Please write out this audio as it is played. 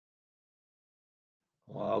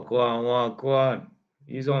Wag1.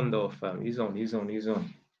 He's on though, fam. He's on.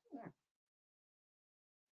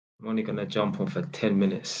 I'm only gonna jump on for 10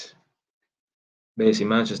 minutes. Basically,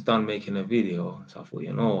 man's just done making a video. So I thought,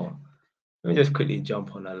 you know what? Let me just quickly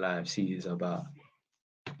jump on a live, see what it's about.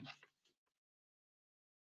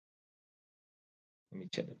 Let me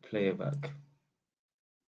check the playback.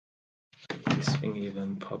 Is this thing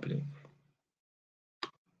even public?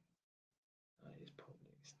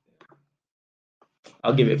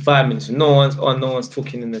 I'll give it 5 minutes. No one's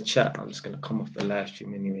talking in the chat. I'm just gonna come off the live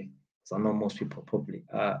stream anyway. So I know most people are probably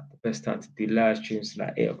the best time to do live streams is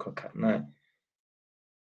like 8 o'clock at night.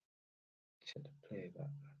 Check the playback.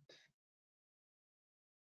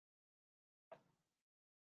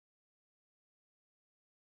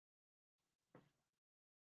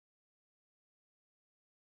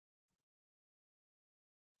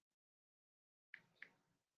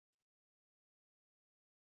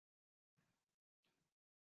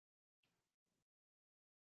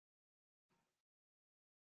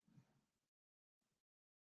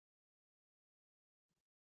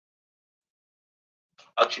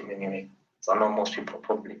 Actually, anyway. So I know most people are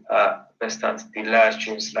probably best time to do live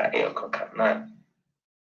streams is like 8 o'clock at night.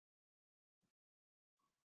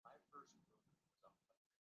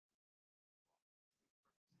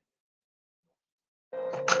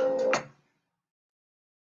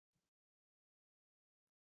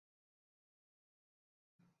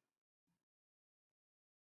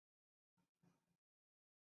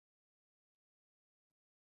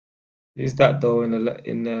 Is that though in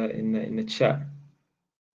the chat?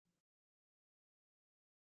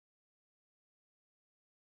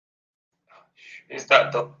 Is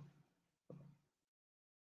that though?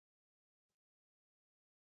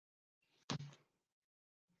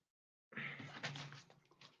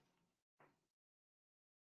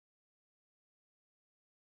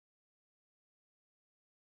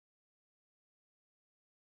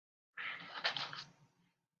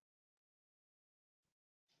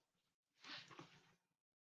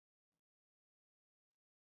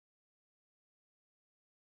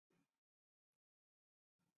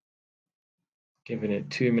 Giving it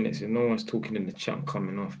 2 minutes. If no one's talking in the chat, I'm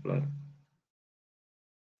coming off, blood.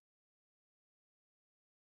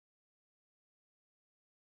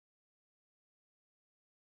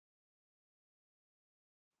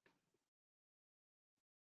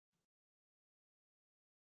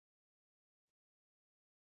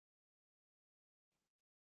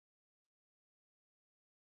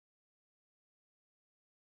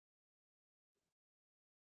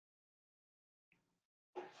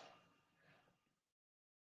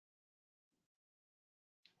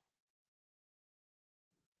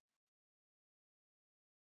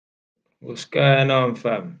 What's going on,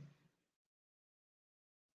 fam?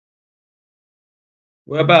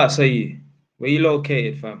 Whereabouts are you? Where you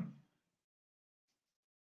located, fam?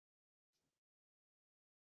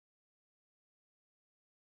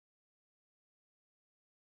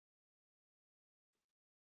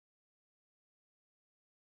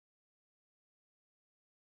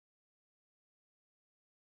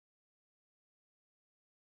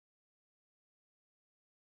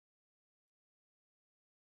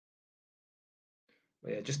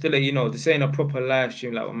 But yeah, just to let you know, this ain't a proper live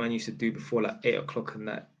stream like what man used to do before, like 8 o'clock at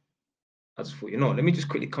night. I just thought, you know, let me just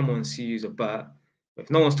quickly come on and see who's about. If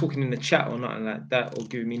no one's talking in the chat or nothing like that, or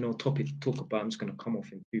giving me no topic to talk about, I'm just gonna come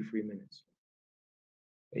off in 2-3 minutes.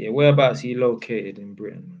 But yeah, whereabouts are you located in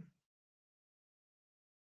Britain, man?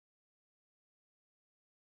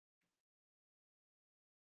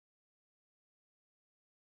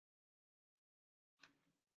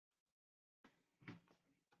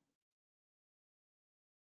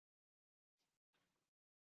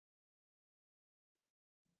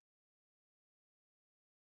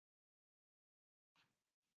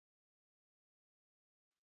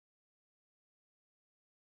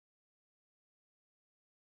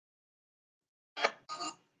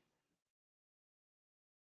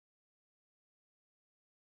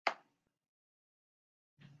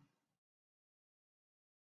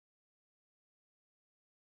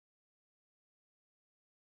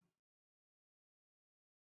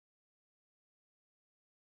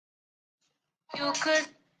 You could.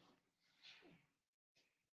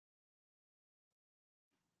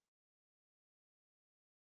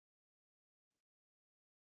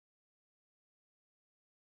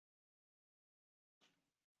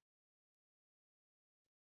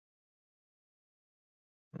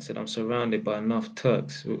 I said I'm surrounded by enough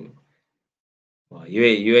Turks. Well, you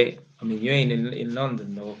ain't. I mean, you ain't in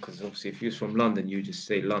London though, because obviously, if you're from London, you just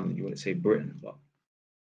say London. You wouldn't say Britain. But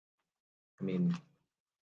I mean,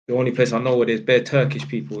 the only place I know where there's bare Turkish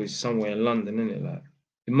people is somewhere in London, isn't it? Like,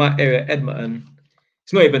 in my area, Edmonton,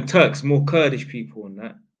 it's not even Turks, more Kurdish people and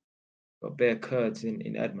that. Got bare Kurds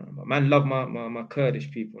in Edmonton. But man, love my Kurdish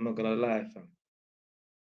people, I'm not gonna lie, fam.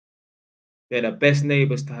 They're the best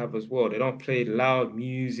neighbors to have as well. They don't play loud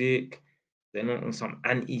music. They're not on some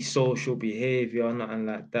anti-social behavior, nothing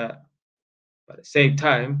like that. But at the same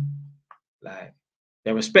time, like,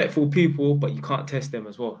 they're respectful people, but you can't test them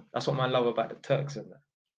as well. That's what I love about the Turks and that.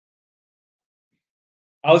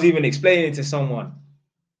 I was even explaining to someone,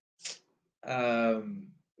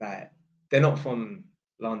 like, they're not from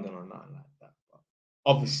London or nothing like that. But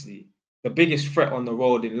obviously, the biggest threat on the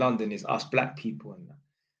road in London is us black people and that.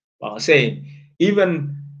 But I was saying,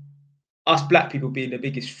 even us black people being the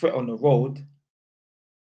biggest threat on the road,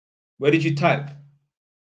 where did you type?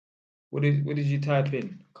 What did you type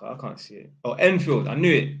in? I can't see it. Oh, Enfield. I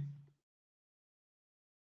knew it.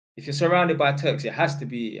 If you're surrounded by Turks, it has to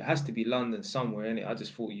be London somewhere, innit? I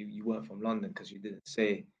just thought you weren't from London because you didn't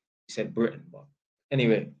say, you said Britain. But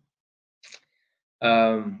anyway,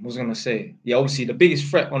 what was I gonna say? Yeah, obviously the biggest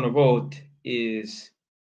threat on the road is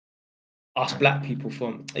us black people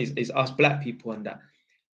is us black people and that.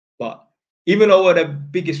 But even though we're the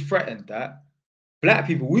biggest threat and that, black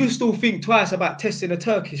people, we still think twice about testing a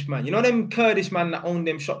Turkish man. You know them Kurdish man that own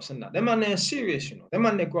them shops and that. Them man, they're serious, you know. Them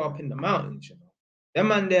man, they grow up in the mountains, you know. Them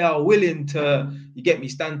man, they are willing to, you get me,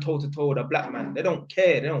 stand toe to toe with a black man. They don't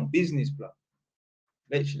care. They don't business, blood.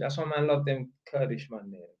 Literally, that's why man love them Kurdish man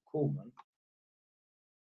there. Cool, man.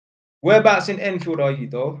 Whereabouts in Enfield are you,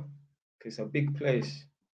 though? Because it's a big place.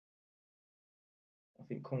 I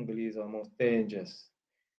think Congolese are most dangerous.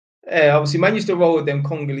 Yeah, obviously, man used to roll with them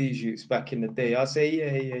Congolese youths back in the day. I say,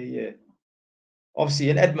 yeah. Obviously,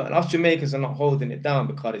 in Edmonton, us Jamaicans are not holding it down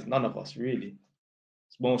because it's none of us, really.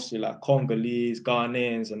 It's mostly like Congolese,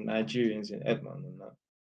 Ghanaians, and Nigerians in Edmonton and that.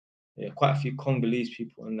 Yeah, quite a few Congolese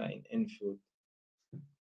people in that in Enfield.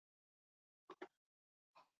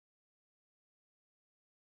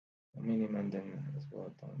 Many man them as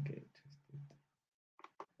well, don't get it twisted.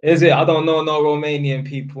 Is it? I don't know no Romanian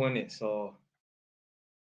people in it, so.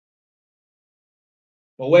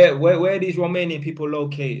 But where are these Romanian people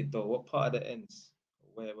located though? What part of the ends?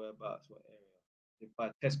 Whereabouts? What area? By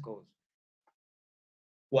Tesco's.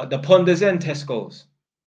 What, the Ponders and Tesco's?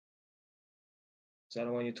 Is that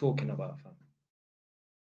the one you're talking about, fam?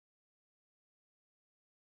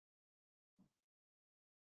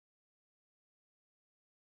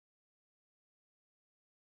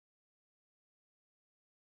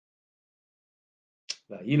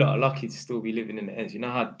 Like, you lot are lucky to still be living in the ends. You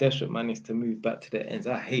know how desperate man is to move back to the ends.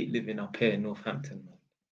 I hate living up here in Northampton, man.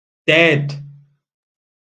 Dead.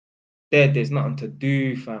 There's nothing to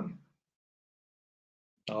do, fam.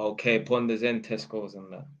 Okay, Ponders and Tesco's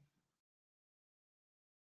and that.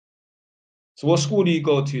 So what school do you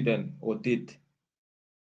go to then, or did?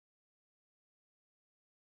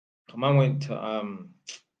 Man went to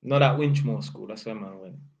not that Winchmore school. That's where man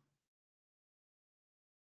went.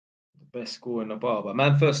 The best school in the bar. But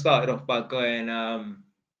man first started off by going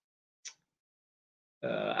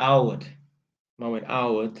Howard. Man went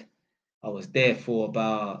Howard. I was there for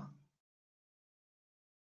about,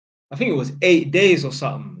 I think it was 8 days or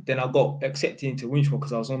something. Then I got accepted into Winchmore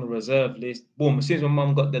because I was on the reserve list. Boom, as soon as my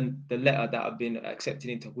mum got the letter that I've been accepted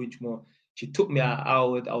into Winchmore, she took me out of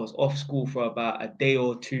Howard. I was off school for about a day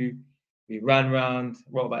or two. We ran around,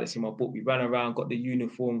 wrote about this in my book. We ran around, got the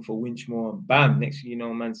uniform for Winchmore, and bam, next thing you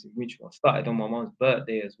know, man's in Winchmore. Started on my mum's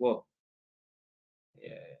birthday as well.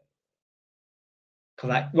 Yeah. Cause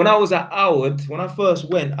like when I was at Howard, when I first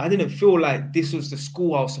went, I didn't feel like this was the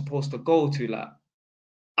school I was supposed to go to. Like,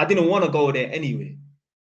 I didn't want to go there anyway.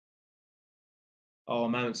 Oh,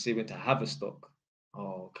 man, so went to Haverstock.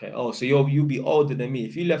 Oh, okay. Oh, so you'll be older than me.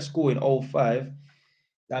 If you left school in '05,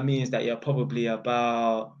 that means that you're probably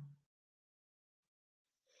about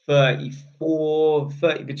 34,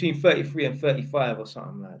 30, between 33 and 35 or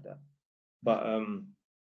something like that. But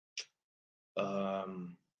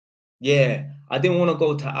yeah, I didn't want to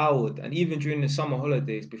go to Howard. And even during the summer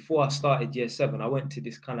holidays, before I started year 7, I went to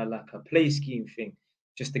this kind of like a play scheme thing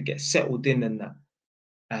just to get settled in and that.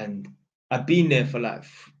 And I'd been there for like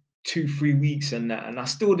 2, 3 weeks and that, and I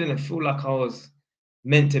still didn't feel like I was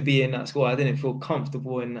meant to be in that school. I didn't feel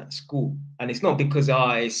comfortable in that school. And it's not because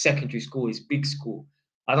it's secondary school, it's big school.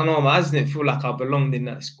 I don't know, man, I just didn't feel like I belonged in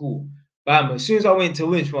that school. Bam, as soon as I went to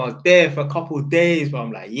Winchmore, I was there for a couple of days, but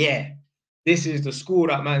I'm like, yeah, this is the school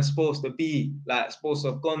that man's supposed to be, like, supposed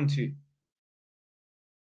to have gone to.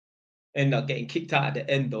 End up getting kicked out at the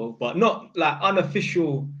end though, but not like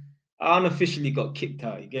unofficial. I unofficially got kicked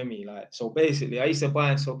out. You get me? Like, so basically, I used to buy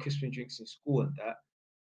and sell Christmas drinks in school and that.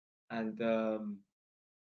 And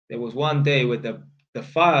there was one day where the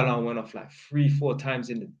fire alarm went off like 3, 4 times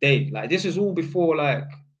in the day. Like this is all before like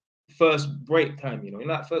first break time, you know, in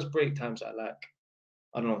like first break times at like,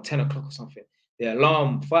 I don't know, 10 o'clock or something. The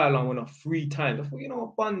fire alarm went off 3 times. I thought, you know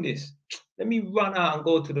what, bun this. Let me run out and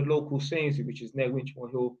go to the local Sainsbury's, which is near Winchmore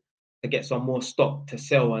Hill, to get some more stock to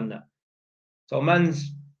sell and that. So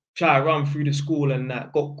man's try to run through the school and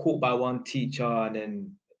that, got caught by one teacher, and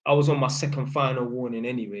then I was on my second final warning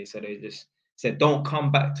anyway. So they just said, don't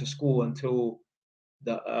come back to school until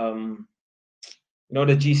the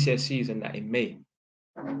the GCSEs and that in May.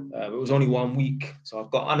 It was only 1 week, so I've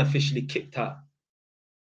got unofficially kicked out.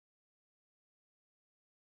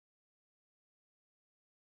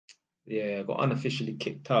 Yeah, I got unofficially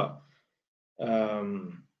kicked out.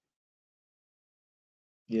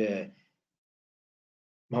 Yeah,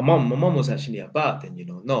 my mum was actually about then, you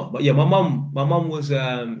know. No, but yeah, my mum was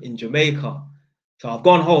in Jamaica, so I've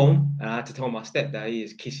gone home and I had to tell my stepdad he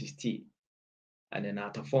is kiss his teeth. And then I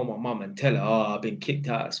had to phone my mum and tell her, oh, I've been kicked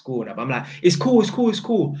out of school. And I'm like, it's cool, it's cool, it's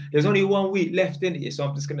cool. There's only 1 week left in it, so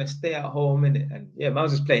I'm just gonna stay at home in it. And yeah, I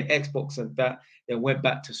was just playing Xbox and that. Then went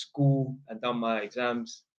back to school and done my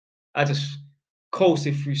exams. I just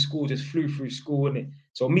coasted through school, just flew through school in it.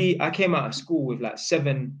 So I came out of school with like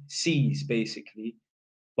 7 C's basically.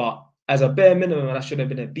 But as a bare minimum, I should have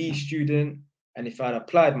been a B student. And if I'd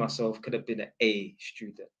applied myself, could have been an A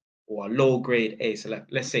student or a low grade A. So like,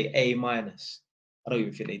 let's say A minus. I don't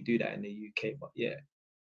even think they do that in the UK, but yeah.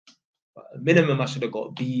 But at minimum, I should have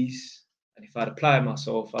got B's. And if I'd applied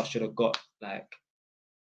myself, I should have got like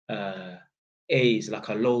uh A's, like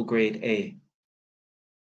a low grade A.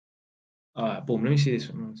 All right, boom. Let me see this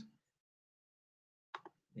one.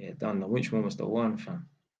 Yeah, done. Which one was the one, fam?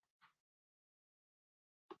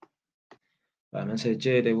 Right, man said,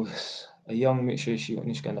 Jay, there was a young mixture she got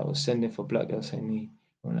Michigan that was sending for black girls saying me.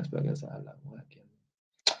 When that's black girls that I like working.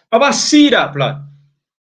 I see that, blood.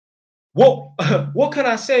 What what can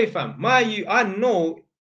I say, fam? I know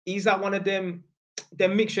he's like one of them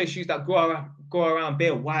mixture issues that go around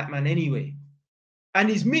bare white man anyway. And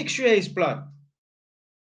he's mixed race, blood.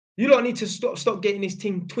 You don't need to stop getting this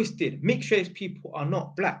thing twisted. Mixed race people are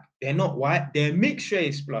not black. They're not white. They're mixed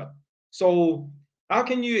race, blood. So how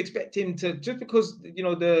can you expect him to, just because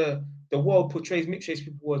the world portrays mixed race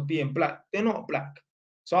people as being black, they're not black.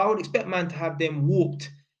 So I would expect man to have them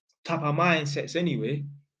warped type of mindsets anyway.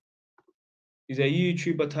 He's a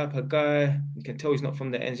YouTuber type of guy. You can tell he's not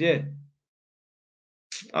from the ends. Yeah.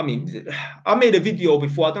 I mean, I made a video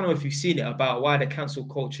before. I don't know if you've seen it about why the cancel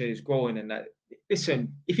culture is growing and that.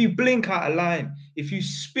 Listen, if you blink out a line, if you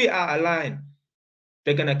spit out a line,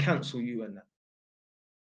 they're gonna cancel you and that.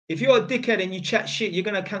 If you're a dickhead and you chat shit, you're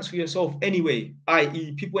gonna cancel yourself anyway.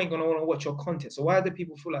 I.e., people ain't gonna want to watch your content. So why do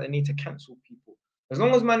people feel like they need to cancel people? As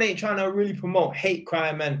long as man ain't trying to really promote hate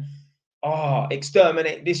crime and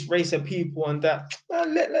exterminate this race of people and that,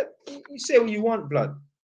 man, let you say what you want, blood.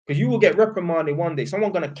 Because you will get reprimanded one day.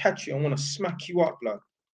 Someone's gonna catch you and want to smack you up, blood.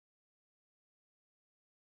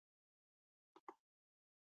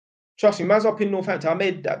 Trust me, man's up in Northampton. I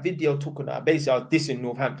made that video talking about basically I was dissing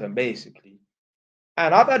Northampton, basically.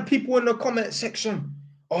 And I've had people in the comment section,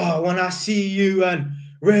 oh, when I see you and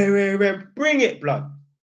bring it, blood.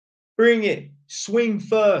 Bring it. Swing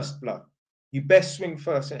first, blood. You best swing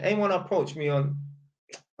first. And anyone approach me on,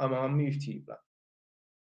 I'll move to you, blood.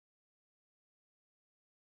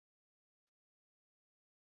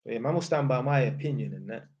 But yeah, man will stand by my opinion and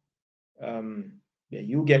that. Yeah,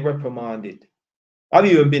 you'll get reprimanded. I've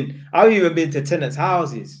even been to tenants'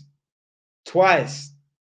 houses twice.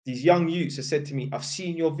 These young youths have said to me, I've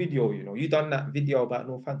seen your video, you done that video about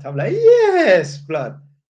Northampton. I'm like, yes, blood.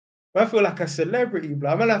 I feel like a celebrity,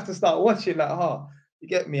 blood. I'm gonna have to start watching like, you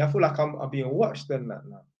get me? I feel like I'm being watched and that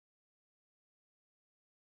now.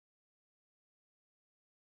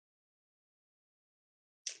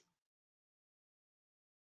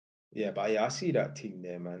 Yeah, but yeah, I see that team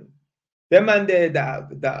there, man. Them man there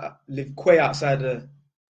that live quay outside the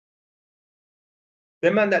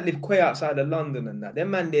them man that live quay outside of London and that, them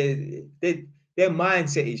man their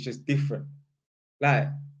mindset is just different. Like,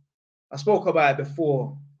 I spoke about it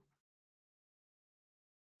before.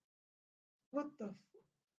 What the?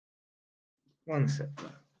 One sec.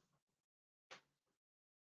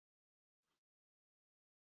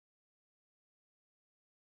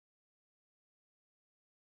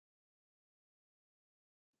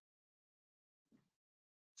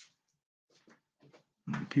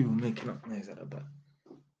 People making up noise at the back.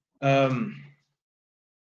 I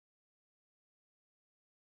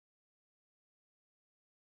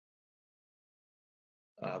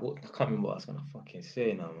can't remember what I was gonna fucking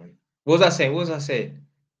say now, man. What was I saying?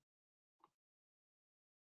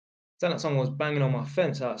 Sound like someone was banging on my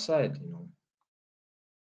fence outside, you know.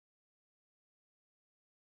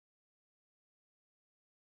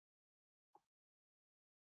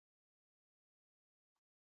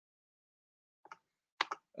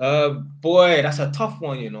 Boy, that's a tough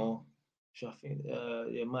one, you know. I think,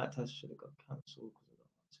 yeah, Mike Tyson should have got cancelled.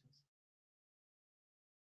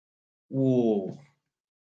 Whoa.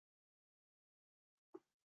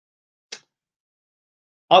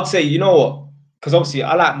 I'd say, you know what? Because obviously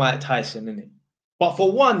I like Mike Tyson, innit? But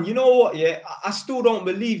for one, you know what? Yeah, I still don't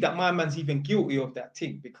believe that my man's even guilty of that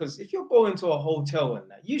thing. Because if you're going to a hotel and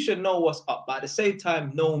that, you should know what's up. But at the same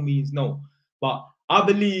time, no means no. But I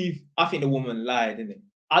think the woman lied, innit?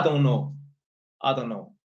 I don't know. I don't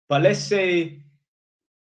know. But let's say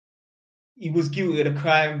he was guilty of the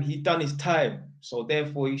crime, he'd done his time. So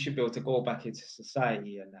therefore, he should be able to go back into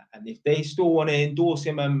society and that. And if they still want to endorse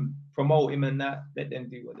him and promote him and that, let them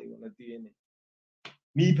do what they want to do, innit?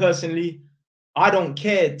 Me personally, I don't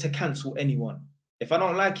care to cancel anyone. If I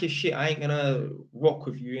don't like his shit, I ain't gonna rock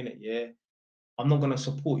with you in it. Yeah, I'm not gonna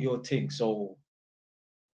support your thing. So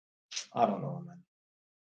I don't know, man.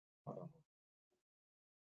 I don't know.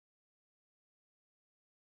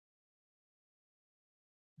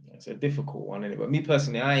 It's a difficult one, innit? But me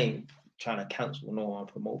personally, I ain't trying to cancel no one,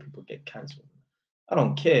 promote people get cancelled. I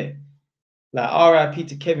don't care. Like RIP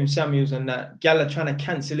to Kevin Samuels and that. Gala trying to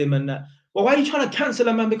cancel him and that. Well, why are you trying to cancel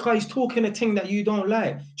him, man? Because he's talking a thing that you don't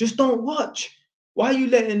like. Just don't watch. Why are you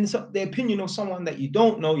letting the opinion of someone that you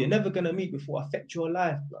don't know, you're never gonna meet before, affect your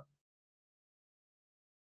life, bro?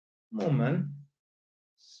 Come on, man.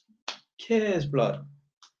 Cares, blood.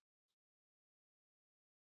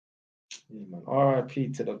 Yeah, man.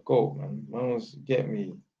 RIP to the GOAT, man. Man was get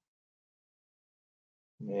me.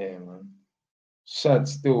 Yeah, man. Sad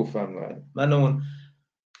still, fam. Like,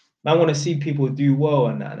 man want to see people do well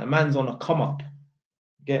and that. And a man's on a come up.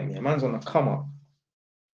 Get me? A man's on a come up.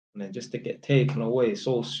 And then just to get taken away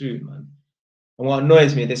so soon, man. And what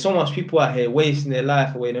annoys me, there's so much people out here wasting their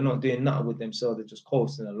life away. They're not doing nothing with themselves. They're just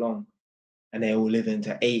coasting along. And they all live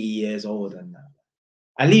into 80 years old and that.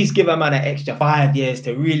 At least give a man an extra 5 years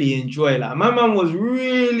to really enjoy. Like my man was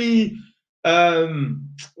really,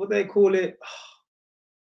 what do they call it?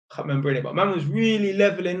 Can't remember it, but man was really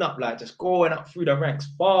leveling up, like just going up through the ranks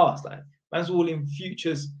fast. Like man's all in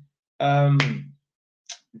Future's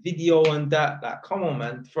video and that. Like, come on,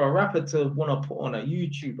 man. For a rapper to want to put on a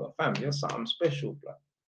YouTuber, fam, you're something special, like.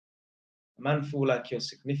 Man, feel like you're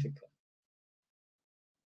significant.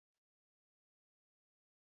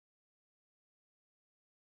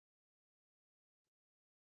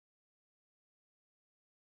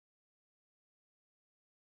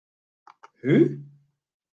 Who?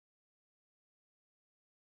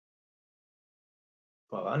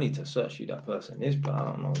 Bro, I need to search who that person is, but I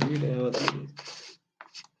don't know who the hell that is.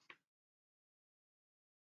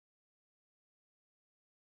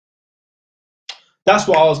 That's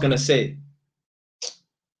what I was gonna say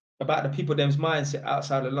about the people them's mindset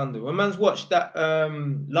outside of London. When man's watched that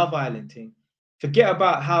Love Island thing, forget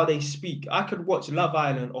about how they speak. I could watch Love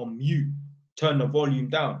Island on mute, turn the volume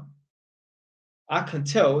down. I can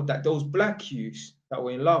tell that those black youths that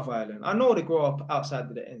were in Love Island, I know they grow up outside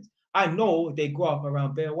of the ends. I know they grow up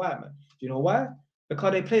around bare white men. Do you know why?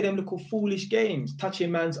 Because they play them little foolish games,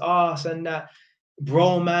 touching man's ass and that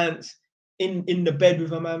bromance in the bed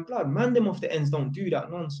with a man blood. Man, them off the ends don't do that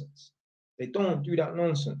nonsense. They don't do that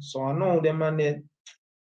nonsense. So I know them man,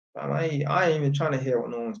 I ain't even trying to hear what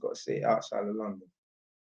no one's got to say outside of London.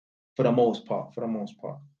 For the most part, for the most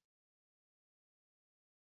part.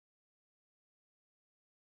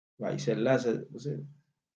 Right, you said Lazar, was it?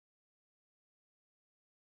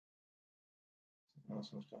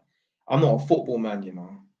 I'm not a football man, you know,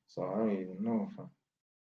 so I don't even know if I.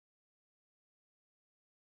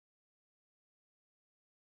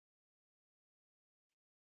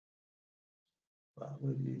 What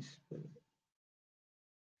is this?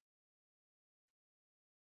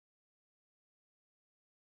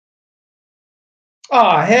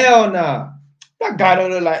 Oh hell nah! That guy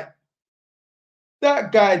don't look like.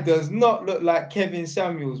 That guy does not look like Kevin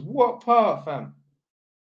Samuels. What part, fam?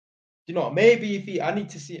 You know, maybe if he, I need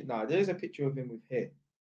to see it now. There's a picture of him with hair.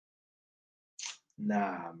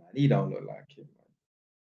 Nah, man, he don't look like him,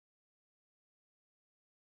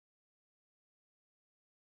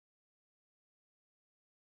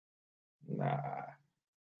 man.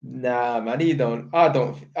 Nah, man, he don't. I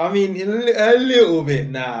don't. I mean, a little bit,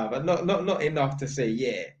 nah, but not enough to say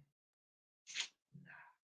yeah.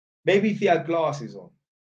 Maybe if he had glasses on.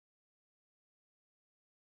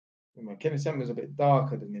 Man, Kevin Samuel's a bit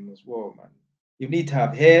darker than him as well, man. You need to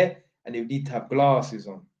have hair and you need to have glasses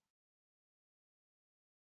on.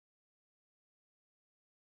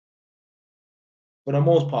 For the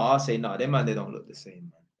most part, I say no, them man, they don't look the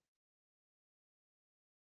same, man.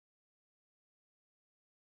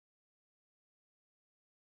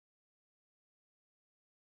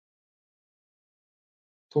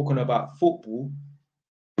 Talking about football,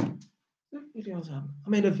 I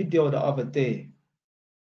made a video the other day,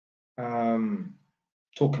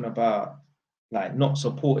 talking about like not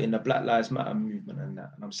supporting the Black Lives Matter movement and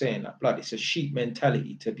that. And I'm saying like, blood, it's a sheep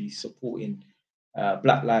mentality to be supporting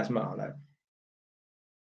Black Lives Matter. Like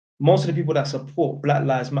most of the people that support Black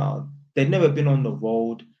Lives Matter, they've never been on the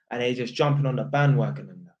road and they're just jumping on the bandwagon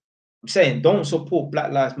and that. I'm saying don't support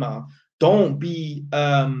Black Lives Matter. Don't be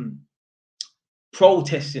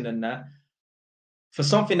protesting and that for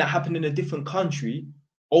something that happened in a different country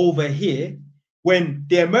over here when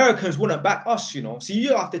the Americans wouldn't back us, you know. So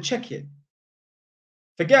you have to check it.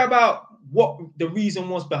 Forget about what the reason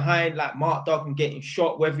was behind like Mark Duggan getting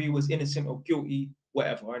shot, whether he was innocent or guilty,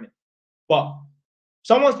 whatever, innit? But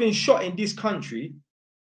someone's been shot in this country.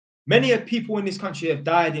 Many of people in this country have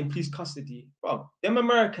died in police custody. Bro, them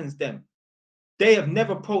Americans, they have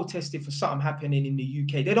never protested for something happening in the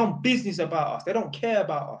UK. They don't business about us. They don't care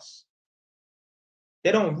about us.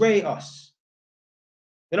 They don't rate us.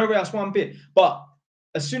 They don't rate us one bit. But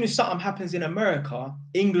as soon as something happens in America,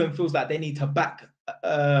 England feels like they need to back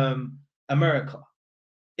America.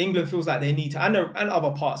 England feels like they need to, and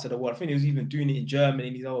other parts of the world. I think he was even doing it in Germany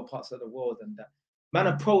and these other parts of the world and that. Man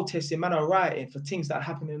are protesting, man are rioting for things that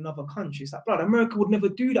happen in another country. It's like, blood, America would never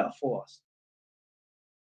do that for us.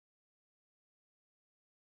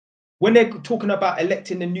 When they're talking about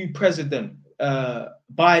electing the new president,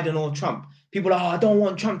 Biden or Trump, people are, oh, I don't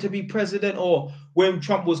want Trump to be president. Or when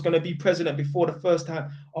Trump was going to be president before the first time,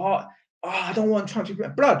 I don't want Trump to be.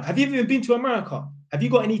 Blood, have you even been to America? Have you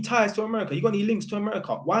got any ties to America? You got any links to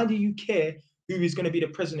America? Why do you care who is going to be the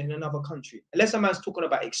president in another country? Unless a man's talking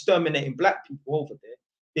about exterminating black people over there,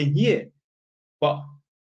 then yeah. But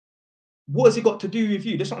what has it got to do with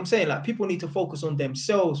you? That's what I'm saying. Like, people need to focus on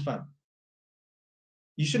themselves, fam.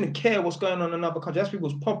 You shouldn't care what's going on in another country. That's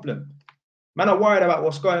people's problem. Man are worried about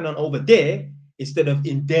what's going on over there instead of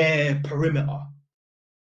in their perimeter.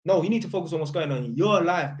 No, you need to focus on what's going on in your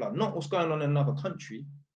life, blood, not what's going on in another country.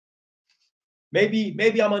 Maybe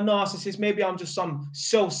I'm a narcissist. Maybe I'm just some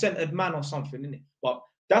self-centered man or something, innit? But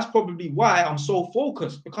that's probably why I'm so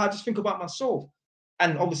focused, because I just think about myself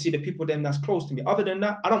and obviously the people then that's close to me. Other than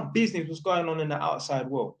that, I don't business what's going on in the outside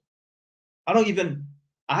world. I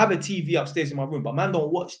have a TV upstairs in my room, but man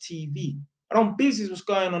don't watch TV. I don't business what's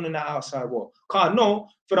going on in the outside world. Because I know,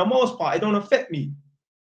 for the most part, it don't affect me.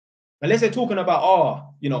 Unless they're talking about,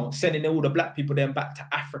 sending all the black people then back to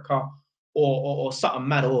Africa or something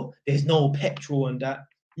mad, or there's no petrol and that.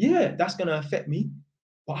 Yeah, that's going to affect me.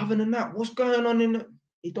 But other than that, what's going on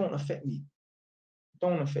it don't affect me. It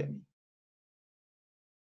don't affect me.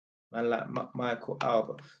 Man, like Michael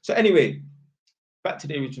Albert. So anyway, back to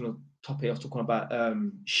the original topic. I was talking about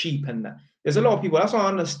sheep and that. There's a lot of people, that's what I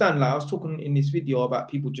understand. Like I was talking in this video about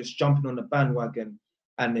people just jumping on the bandwagon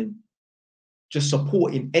and then just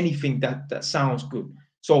supporting anything that sounds good.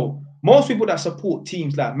 So most people that support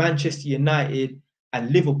teams like Manchester United and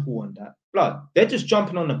Liverpool and that, blood, they're just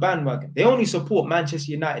jumping on the bandwagon. They only support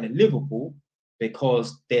Manchester United and Liverpool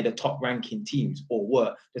because they're the top ranking teams or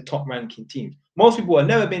were the top ranking teams. Most people have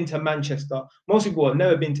never been to Manchester. Most people have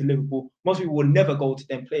never been to Liverpool. Most people will never go to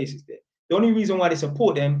them places there. The only reason why they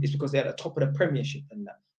support them is because they're at the top of the Premiership and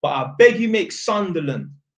that. But I beg you, make Sunderland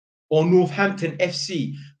or Northampton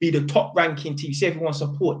FC be the top ranking team. See everyone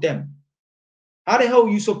support them. How the hell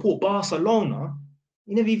you support Barcelona?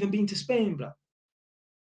 You never even been to Spain, bro.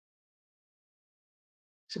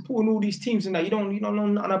 Supporting all these teams and that, you don't know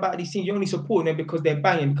nothing about these teams. You're only supporting them because they're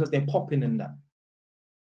banging, because they're popping and that.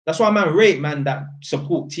 That's why man rate man that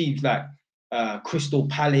support teams like Crystal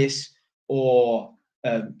Palace or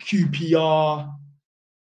QPR.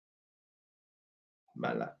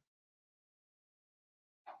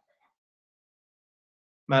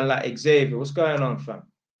 Man like Xavier. What's going on, fam?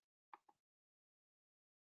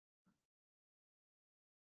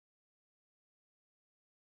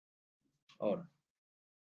 Oh.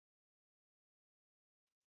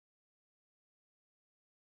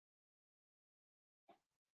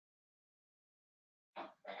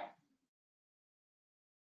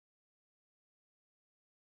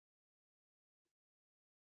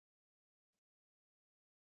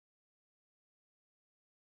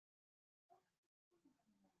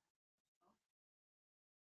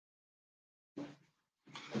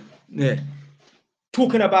 Yeah.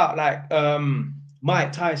 Talking about like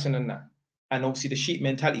Mike Tyson and that, and obviously the sheep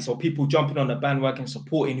mentality. So people jumping on the bandwagon,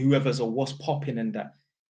 supporting whoever's or what's popping and that.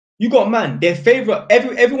 You got man, their favorite,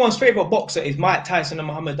 everyone's favorite boxer is Mike Tyson and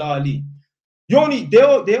Muhammad Ali. They're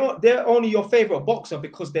only your favorite boxer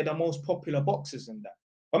because they're the most popular boxers in that.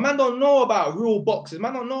 But man don't know about real boxers.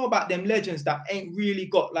 Man don't know about them legends that ain't really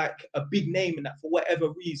got like a big name in that for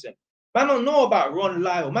whatever reason. Man don't know about Ron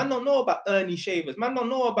Lyle. Man don't know about Ernie Shavers. Man don't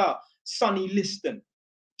know about Sonny Liston,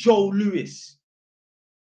 Joe Louis,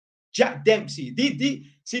 Jack Dempsey.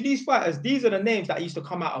 See, these fighters, these are the names that used to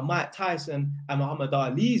come out of Mike Tyson and Muhammad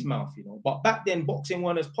Ali's mouth, you know. But back then, boxing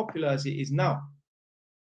wasn't as popular as it is now.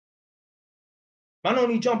 Man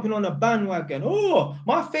only jumping on a bandwagon. Oh,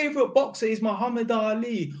 my favorite boxer is Muhammad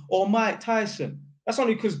Ali or Mike Tyson. That's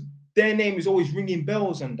only because their name is always ringing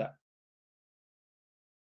bells and that.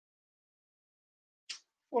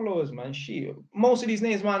 Followers, man. Shit. Most of these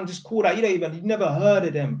names, man, just call that. You've never heard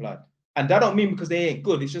of them, blood. And that don't mean because they ain't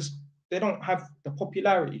good. It's just they don't have the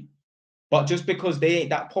popularity. But just because they ain't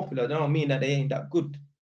that popular, that don't mean that they ain't that good.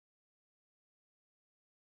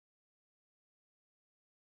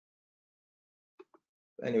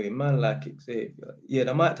 Anyway, man, like it, say, yeah,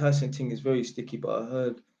 the Mike Tyson thing is very sticky. But I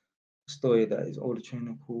heard a story that his older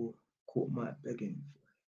trainer caught Mike begging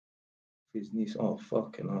for his niece. Oh,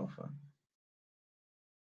 fucking hell, fam.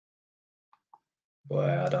 Boy,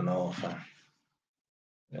 I don't know, fam.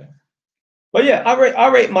 Yeah. But yeah, I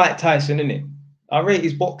rate Mike Tyson, innit? I rate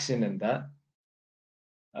his boxing and that.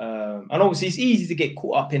 And obviously, it's easy to get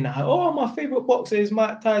caught up in that. Oh, my favorite boxer is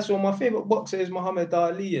Mike Tyson, or my favorite boxer is Muhammad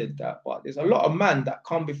Ali, and that. But there's a lot of men that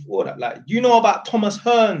come before that. Like, do you know about Thomas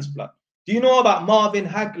Hearns, blood? Do you know about Marvin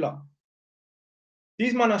Hagler?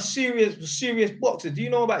 These men are serious boxers. Do you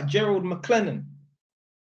know about Gerald McLennan,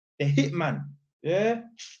 the Hitman? Yeah.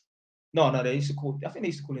 No, they used to call. I think they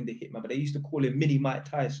used to call him the Hitman, but they used to call him Mini Mike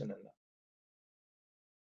Tyson and that.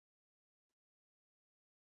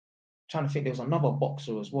 Trying to think, there was another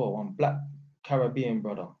boxer as well, one black Caribbean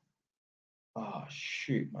brother. Ah,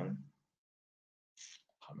 shoot, man.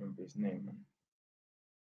 Can't remember his name, man.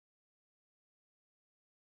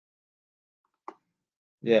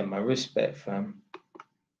 Yeah, my respect, fam.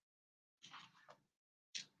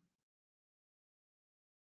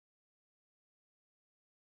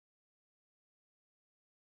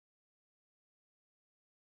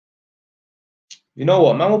 You know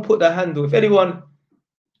what, man? We'll put the handle. If anyone,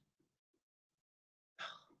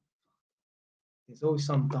 there's always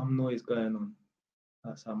some dumb noise going on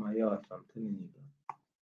outside my yard, fam. I'm telling you, bro.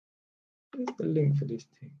 Where's the link for this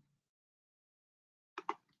thing?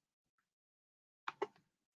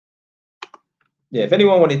 Yeah, if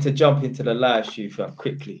anyone wanted to jump into the live stream, fam,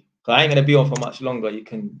 quickly, because I ain't gonna be on for much longer. You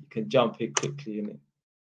can jump in quickly, innit?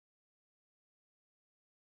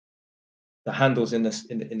 The handles in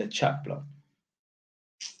the chat, block.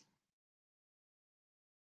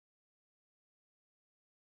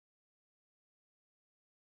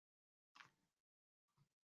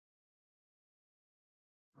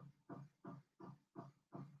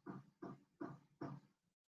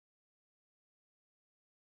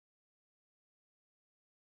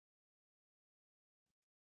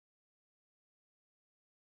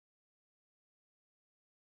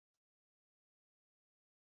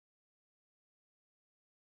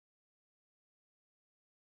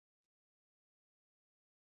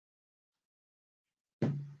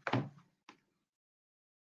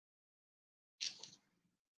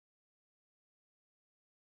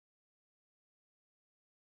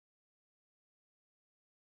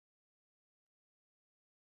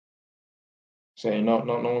 So no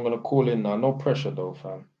one gonna call in now. No pressure though,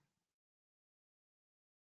 fam.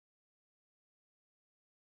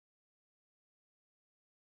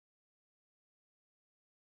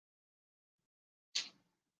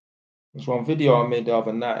 There's one video I made the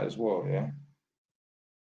other night as well, yeah.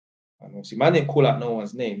 And obviously, man didn't call out no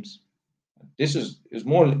one's names. This is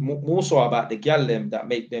more so about the gal them that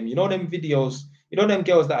make them, you know, them videos, you know, them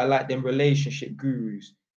girls that are like them relationship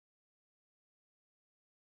gurus.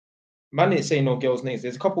 Man didn't say no girls' names.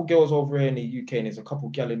 There's a couple girls over here in the UK, and there's a couple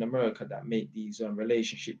gal in America that make these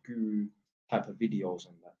relationship guru type of videos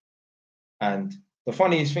and that. And the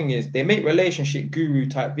funniest thing is they make relationship guru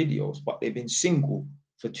type videos, but they've been single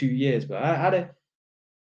for 2 years. But how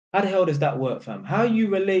the hell does that work, fam? How are you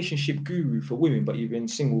relationship guru for women, but you've been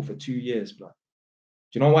single for 2 years, blood?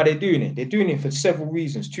 Do you know why they're doing it? They're doing it for several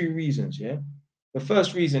reasons, 2 reasons, yeah? The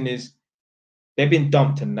first reason is they've been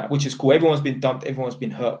dumped and that, which is cool. Everyone's been dumped, everyone's been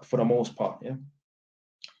hurt for the most part, yeah?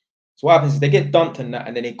 So what happens is they get dumped and that,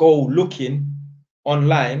 and then they go looking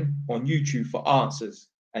online on YouTube for answers,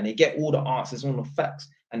 and they get all the answers, all the facts,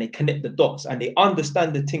 and they connect the dots, and they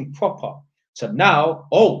understand the thing proper. So now,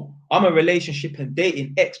 oh, I'm a relationship and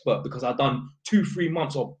dating expert because I've done 2-3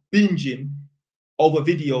 months of binging over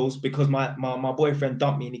videos because my boyfriend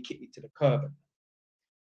dumped me and he kicked me to the curb.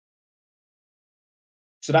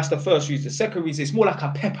 So that's the first reason. The second reason, it's more like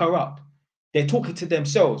a pepper up. They're talking to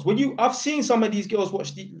themselves. I've seen some of these girls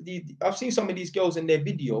watch I've seen some of these girls in their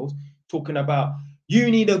videos talking about,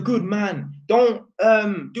 you need a good man. Don't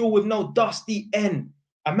deal with no dusty N.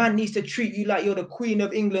 A man needs to treat you like you're the Queen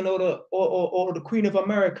of England or the Queen of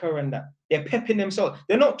America and that. They're pepping themselves.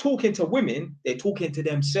 They're not talking to women. They're talking to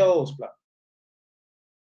themselves, bro.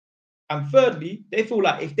 And thirdly, they feel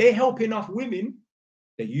like if they help enough women,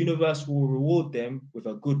 the universe will reward them with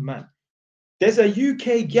a good man. There's a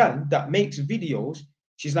UK gal that makes videos.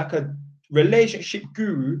 She's like a relationship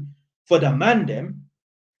guru for the man them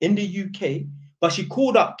in the UK, but she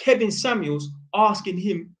called up Kevin Samuels asking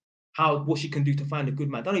him what she can do to find a good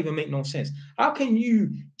man. That don't even make no sense. How can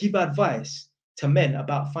you give advice to men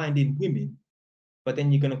about finding women, but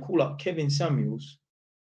then you're going to call up Kevin Samuels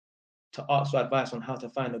to ask for advice on how to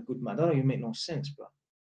find a good man? That don't even make no sense, bro.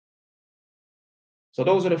 So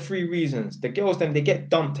those are the three reasons. The girls, then they get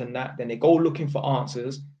dumped and that, then they go looking for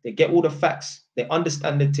answers. They get all the facts. They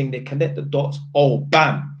understand the thing. They connect the dots. Oh,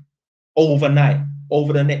 bam. Overnight,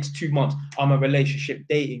 over the next 2 months, I'm a relationship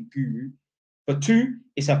dating guru. For two,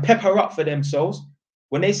 it's a pepper up for themselves.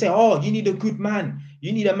 When they say, oh, you need a good man.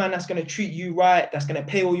 You need a man that's going to treat you right, that's going to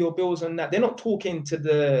pay all your bills and that. They're not talking to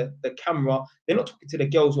the camera. They're not talking to the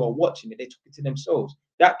girls who are watching it. They're talking to themselves.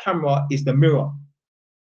 That camera is the mirror.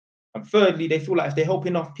 And thirdly, they feel like if they help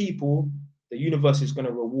enough people, the universe is going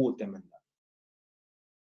to reward them and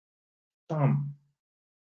that.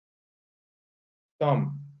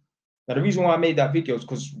 Dumb. Now, the reason why I made that video is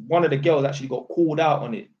because one of the girls actually got called out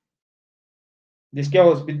on it. This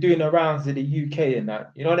girl has been doing the rounds in the UK and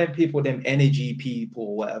that. You know them people, them energy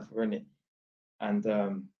people, whatever, innit? And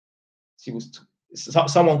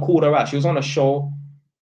someone called her out. She was on a show.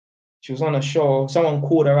 Someone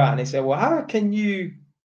called her out and they said, well, how can you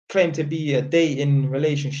claim to be a dating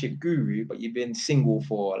relationship guru, but you've been single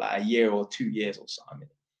for like a year or 2 years or something?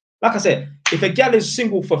 Like I said, if a gal is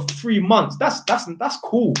single for 3 months, that's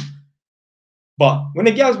cool. But when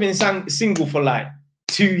a gal's been single for like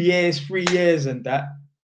 2 years, 3 years and that,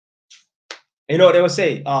 you know what they will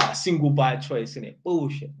say? Single by choice, innit?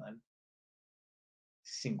 Bullshit, man.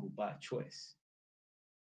 Single by choice.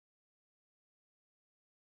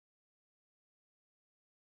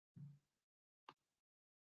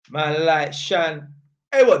 Man, like Shan.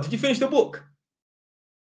 Hey, what? Did you finish the book?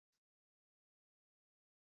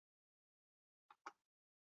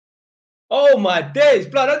 Oh my days,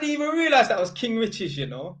 blood! I didn't even realize that was King Rich's. You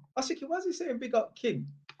know, I was thinking, why is he saying big up King?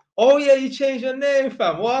 Oh yeah, you changed your name,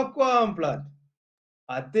 fam. Wag1, blood.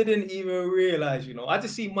 I didn't even realize. You know, I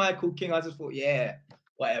just see Michael King. I just thought, yeah,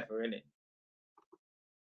 whatever, innit?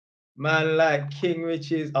 Man, like King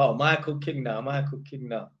Rich's. Oh, Michael King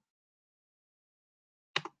now.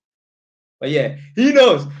 But yeah, he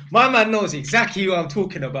knows. My man knows exactly who I'm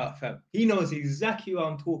talking about, fam. He knows exactly who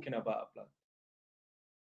I'm talking about, blood.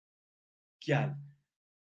 Yeah.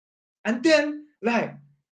 And then, like,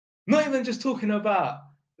 not even just talking about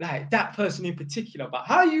like that person in particular, but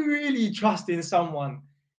how you really trust in someone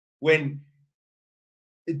when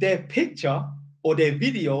their picture or their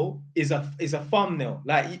video is a thumbnail.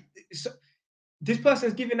 Like, this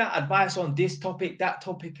person's giving that advice on this topic, that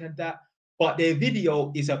topic, and that, but their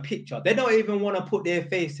video is a picture. They don't even want to put their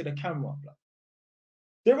face to the camera. Bro.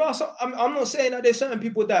 There are some. I'm not saying that there's certain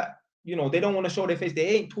people that, you know, they don't want to show their face. They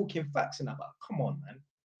ain't talking facts and that. But come on, man.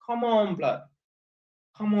 Come on, blood.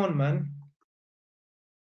 Come on, man.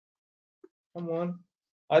 Come on.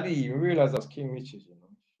 I didn't even realize that's King Rich's, you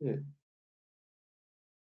know. Shit.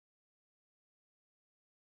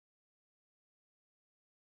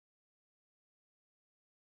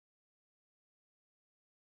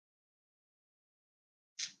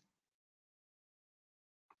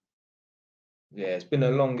 Yeah, it's been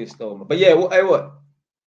the longest though. But yeah, what?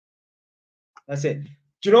 That's it. Do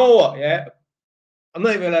you know what? Yeah, I'm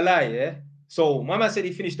not even gonna lie. Yeah. So my man said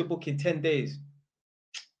he finished the book in 10 days.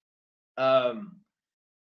 My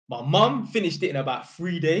mum finished it in about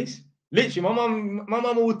 3 days. Literally, my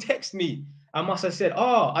mum would text me. I must have said,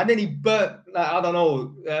 oh, and then he burnt, like, I don't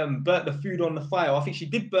know, burnt the food on the fire. I think she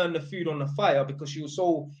did burn the food on the fire because she was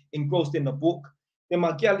so engrossed in the book. Then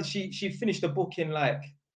my girl, she finished the book in like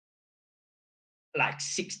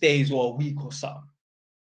 6 days or a week or something.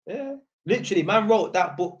 Yeah, literally, man wrote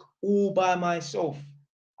that book all by myself.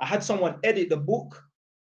 I had someone edit the book,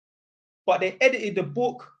 but they edited the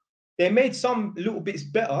book. They made some little bits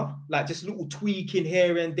better, like just little tweaking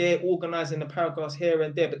here and there, organizing the paragraphs here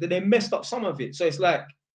and there, but then they messed up some of it. So it's like,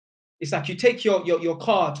 It's like you take your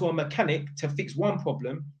car to a mechanic to fix one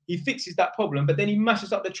problem, he fixes that problem, but then he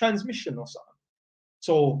mashes up the transmission or something.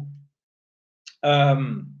 So,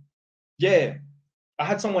 yeah, I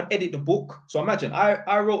had someone edit the book. So imagine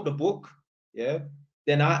I wrote the book, yeah.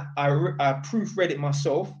 Then I proofread it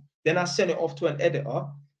myself. Then I sent it off to an editor.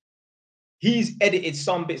 He's edited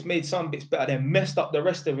some bits, made some bits better, then messed up the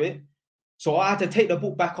rest of it. So I had to take the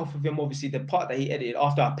book back off of him. Obviously, the part that he edited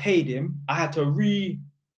after I paid him, I had to read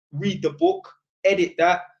the book, edit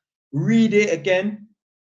that, read it again,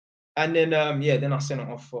 and then yeah, then I sent it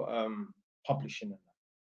off for publishing.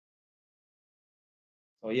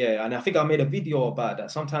 So yeah, and I think I made a video about that.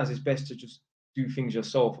 Sometimes it's best to just do things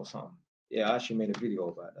yourself or something. Yeah, I actually made a video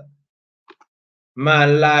about that.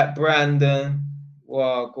 Man, like Brandon,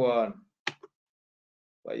 Wag1.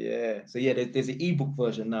 But yeah, so yeah, there's an ebook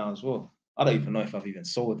version now as well. I don't even know if I've even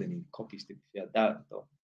sold any copies to be that though.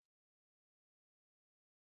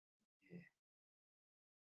 Yeah.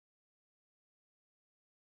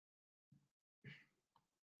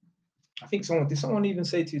 I think did someone even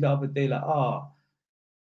say to you the other day, like,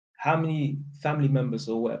 how many family members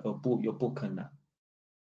or whatever bought your book and that?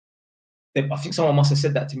 I think someone must have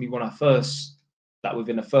said that to me when I first, like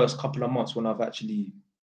within the first couple of months when I've actually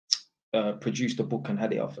produced a book and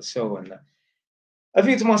had it up for sale and that. I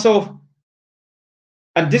think to myself,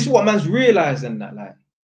 and this is what man's realizing, that like,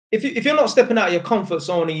 if you're not stepping out of your comfort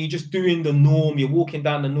zone and you're just doing the norm, you're walking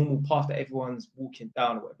down the normal path that everyone's walking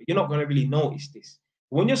down or whatever, you're not going to really notice this.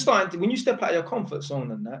 When you step out of your comfort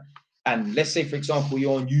zone and that, and let's say, for example,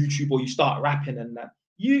 you're on YouTube or you start rapping and that,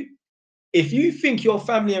 if you think your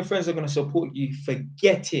family and friends are going to support you,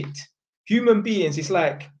 forget it. Human beings, it's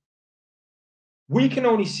like, we can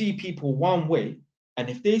only see people one way. And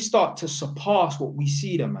if they start to surpass what we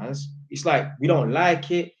see them as, it's like, we don't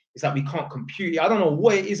like it. It's like, we can't compute it. I don't know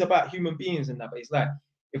what it is about human beings and that, but it's like,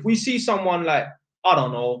 if we see someone like, I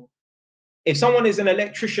don't know, if someone is an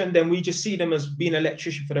electrician, then we just see them as being an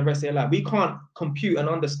electrician for the rest of their life. We can't compute and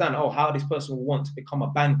understand, how this person will want to become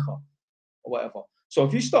a banker or whatever. So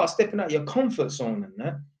if you start stepping out your comfort zone and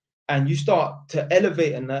that, and you start to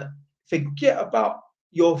elevate and that, forget about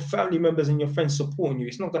your family members and your friends supporting you.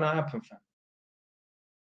 It's not going to happen, fam.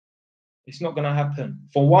 It's not going to happen.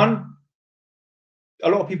 For one, a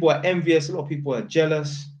lot of people are envious, a lot of people are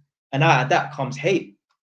jealous, and out of that comes hate.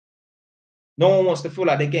 No one wants to feel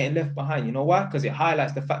like they're getting left behind. You know why? Because it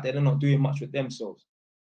highlights the fact that they're not doing much with themselves.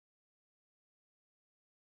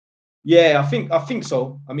 Yeah, I think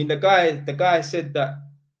so. I mean, the guy said that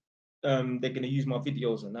they're going to use my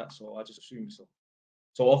videos and that, so I just assume so.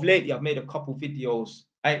 So of lately, I've made a couple videos.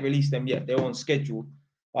 I ain't released them yet. They're on schedule.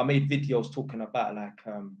 I made videos talking about like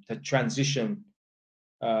the transition,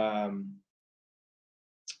 the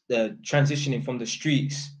transitioning from the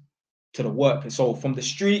streets to the workplace. So from the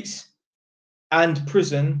streets and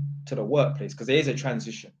prison to the workplace, because there is a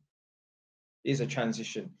transition. It is a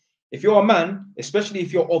transition. If you're a man, especially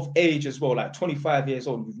if you're of age as well, like 25 years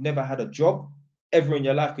old, you've never had a job ever in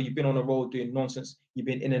your life, because you've been on the road doing nonsense, you've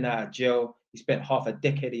been in and out of jail, you spent half a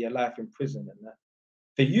decade of your life in prison and that.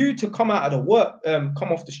 For you to come out of the work,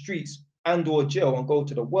 come off the streets and or jail and go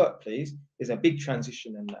to the workplace is a big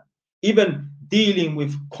transition in that. Even dealing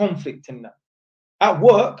with conflict in that. At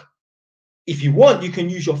work, if you want, you can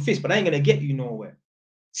use your fist, but that ain't gonna get you nowhere.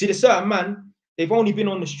 See, the certain man, they've only been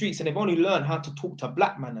on the streets and they've only learned how to talk to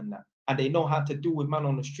black man and that, and they know how to deal with man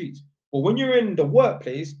on the streets. But when you're in the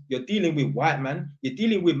workplace, you're dealing with white man, you're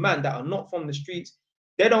dealing with men that are not from the streets.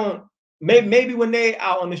 They don't, maybe when they're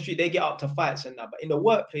out on the street, they get up to fights and that, but in the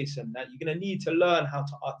workplace and that, you're gonna need to learn how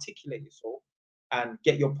to articulate yourself and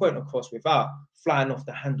get your point across without flying off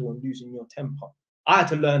the handle and losing your temper. I had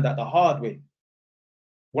to learn that the hard way.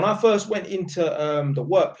 When I first went into the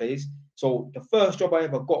workplace, so the first job I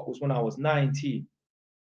ever got was when I was 19.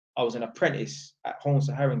 I was an apprentice at Holmes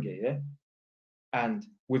to Haringey, yeah? And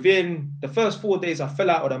within the first 4 days, I fell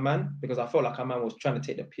out with a man because I felt like a man was trying to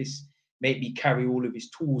take the piss, make me carry all of his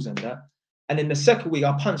tools and that. And in the second week,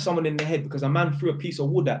 I punched someone in the head because a man threw a piece of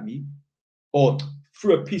wood at me, or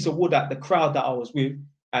threw a piece of wood at the crowd that I was with,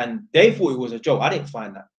 and they thought it was a joke. I didn't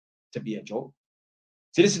find that to be a joke.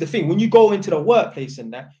 So this is the thing. When you go into the workplace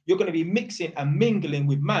and that, you're going to be mixing and mingling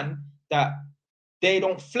with man that they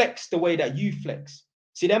don't flex the way that you flex.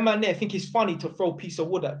 See, them man there think it's funny to throw a piece of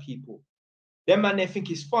wood at people. Them man there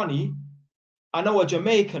think it's funny. I know a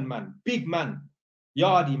Jamaican man, big man,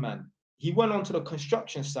 yardy man. He went onto the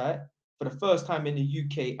construction site for the first time in the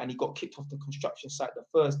UK and he got kicked off the construction site the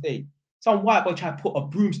first day. Some white boy tried to put a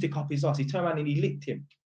broomstick up his ass. He turned around and he licked him.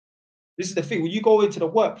 This is the thing. When you go into the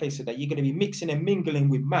workplace, that you're going to be mixing and mingling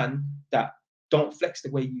with man that don't flex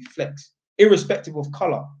the way you flex, irrespective of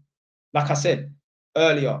color. Like I said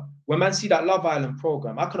earlier, when man see that Love Island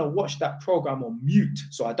program, I could have watched that program on mute,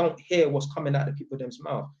 so I don't hear what's coming out of the people them's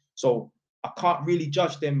mouth. So I can't really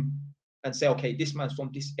judge them and say, okay, this man's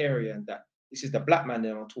from this area and that this is the black man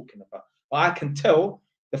that I'm talking about. But I can tell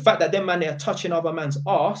the fact that them man they are touching other man's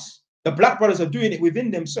ass, the black brothers are doing it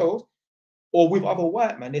within themselves or with other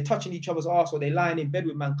white men. They're touching each other's ass or they're lying in bed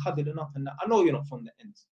with man, cuddling up and that. I know you're not from the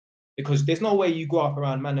ends because there's no way you grow up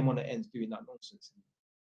around man them on the ends doing that nonsense.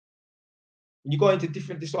 When you go into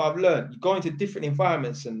different, this is what I've learned. You go into different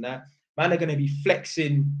environments and that, man are going to be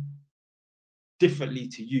flexing differently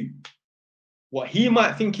to you. What he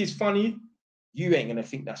might think is funny, you ain't going to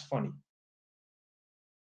think that's funny.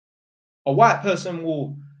 A white person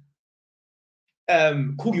will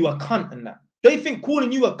call you a cunt and that. They think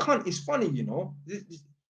calling you a cunt is funny, you know.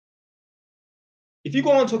 If you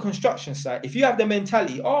go onto a construction site, if you have the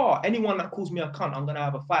mentality, oh, anyone that calls me a cunt, I'm going to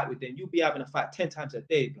have a fight with them. You'll be having a fight 10 times a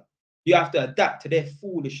day, bro. You have to adapt to their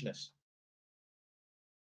foolishness.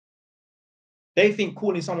 They think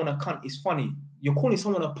calling someone a cunt is funny. You're calling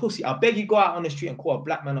someone a pussy. I beg you go out on the street and call a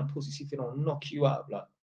black man a pussy, see if they don't knock you out, blood.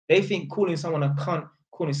 They think calling someone a cunt,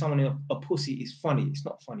 calling someone a pussy is funny. It's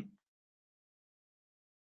not funny.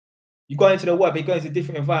 You go into the work, but you go into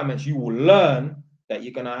different environments, you will learn that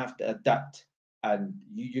you're going to have to adapt. And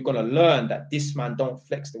you're going to learn that this man don't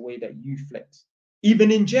flex the way that you flex.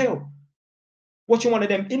 Even in jail. Watching one of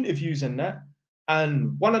them interviews and that,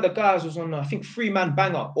 and one of the guys was on, I think, 3-man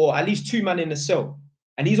banger, or at least 2 man in the cell.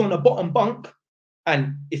 And he's on the bottom bunk.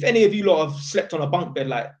 And if any of you lot have slept on a bunk bed,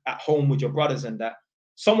 like at home with your brothers and that,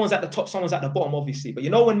 someone's at the top, someone's at the bottom, obviously. But you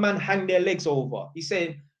know when man hang their legs over, he's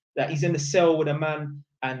saying that he's in the cell with a man,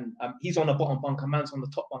 and he's on the bottom bunk, a man's on the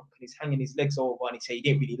top bunk, and he's hanging his legs over, and he said he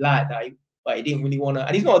didn't really like that, but he didn't really want to,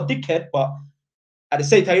 and he's not a dickhead, but at the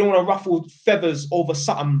same time, you don't want to ruffle feathers over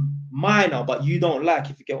something minor, but you don't like,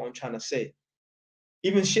 if you get what I'm trying to say.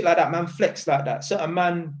 Even shit like that, man, flex like that. Certain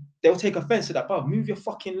man, they'll take offense to that, but move your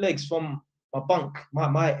fucking legs from my bunk,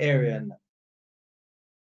 my area. And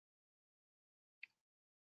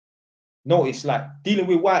notice, like, dealing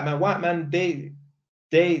with white man,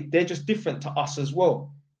 they're just different to us as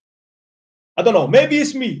well. I don't know, maybe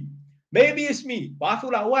it's me, but I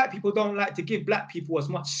feel like white people don't like to give black people as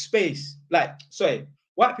much space. Like, sorry,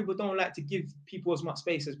 white people don't like to give people as much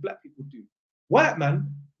space as black people do. White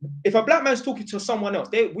man, if a black man's talking to someone else,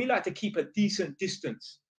 we like to keep a decent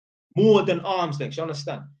distance, more than arm's length, you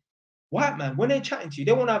understand? White man, when they're chatting to you,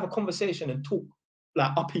 they want to have a conversation and talk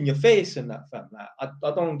like up in your face and that, fam. Like,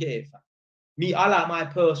 I don't get it, fam. Me, I like my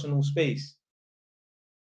personal space.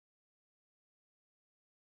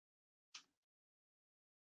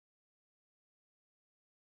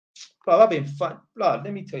 Blood, I've been fun. Blood,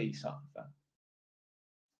 let me tell you something, fam.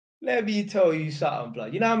 Let me tell you something,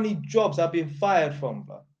 blood. You know how many jobs I've been fired from,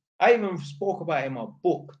 blood? I even spoke about it in my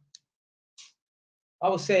book. I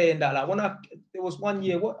was saying that, like, there was one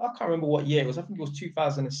year, I can't remember what year it was. I think it was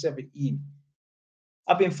 2017.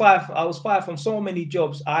 I was fired from so many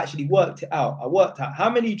jobs. I actually worked it out. I worked out how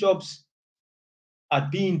many jobs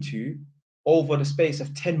I'd been to over the space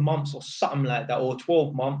of 10 months or something like that, or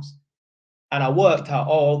 12 months. And I worked out,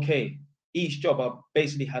 oh, okay, each job I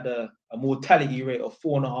basically had a mortality rate of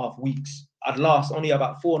 4.5 weeks. I'd last only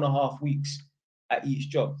about 4.5 weeks at each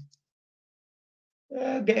job.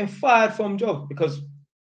 Getting fired from jobs because,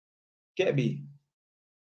 get me,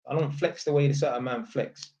 I don't flex the way the certain man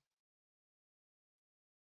flex.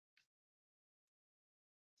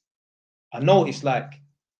 I noticed, like,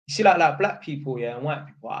 you see, like black people, yeah, and white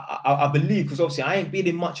people, I believe, because obviously I ain't been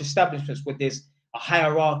in much establishments where there's a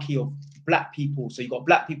hierarchy of black people. So you got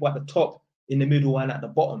black people at the top, in the middle, and at the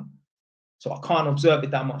bottom. So I can't observe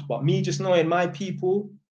it that much. But me just knowing my people,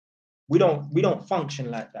 we don't function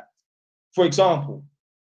like that. For example,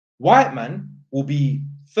 white man will be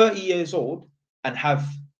 30 years old and have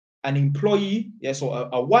an employee. Yeah, so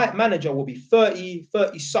a white manager will be 30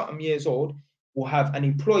 something years old, will have an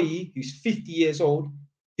employee who's 50 years old.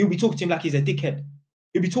 He'll be talking to him like he's a dickhead.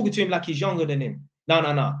 He'll be talking to him like he's younger than him.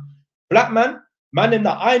 No. Black man then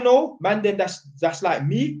that I know, man then that's like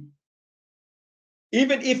me.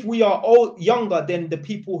 Even if we are all younger than the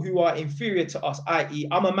people who are inferior to us, i.e.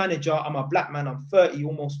 I'm a manager, I'm a black man, I'm 30,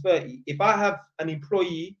 almost 30. If I have an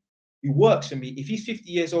employee who works for me, if he's 50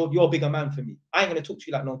 years old, you're a bigger man for me. I ain't going to talk to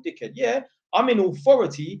you like no dickhead. Yeah, I'm in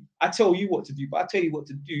authority. I tell you what to do, but I tell you what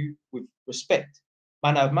to do with respect.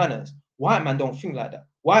 Man, I have manners. White man don't think like that.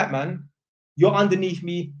 White man, you're underneath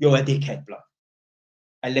me, you're a dickhead, blood.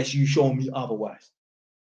 Unless you show me otherwise.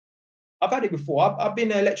 I've had it before. I've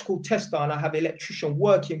been an electrical tester and I have an electrician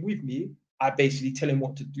working with me. I basically tell him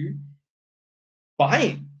what to do. But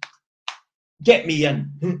get me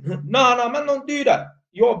and no, man, don't do that.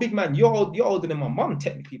 You're a big man. You're older than my mum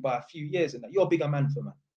technically by a few years, and that you're a bigger man for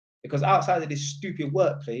me. Because outside of this stupid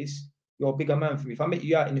workplace, you're a bigger man for me. If I meet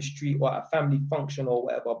you out in the street or at a family function or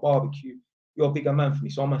whatever, barbecue, you're a bigger man for me.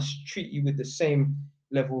 So I must treat you with the same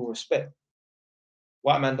level of respect.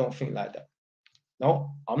 White man don't think like that.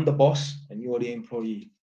 No, I'm the boss and you're the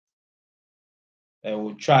employee. They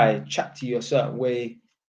will try chat to you a certain way,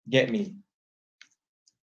 get me.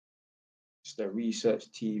 It's the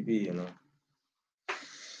research TV, you know.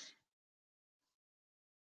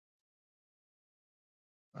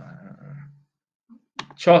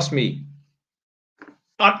 Trust me.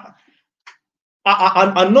 I,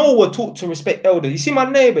 I know we're taught to respect elders. You see my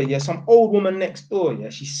neighbor, yeah, some old woman next door, yeah,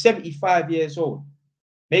 she's 75 years old,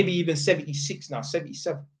 maybe even 76 now,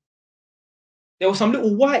 77. There were some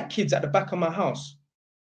little white kids at the back of my house.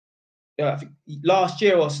 Yeah, I think last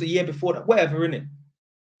year or the year before that, whatever, in it.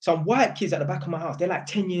 Some white kids at the back of my house, they're like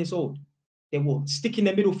 10 years old. They were sticking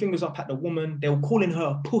their middle fingers up at the woman. They were calling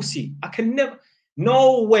her a pussy. I can never,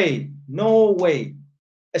 no way, no way.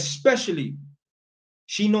 Especially,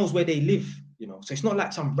 she knows where they live, you know. So it's not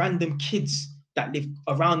like some random kids that live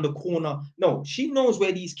around the corner. No, she knows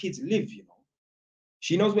where these kids live, you know.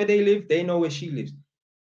 She knows where they live. They know where she lives.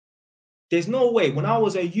 There's no way. When I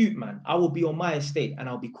was a youth, man, I will be on my estate and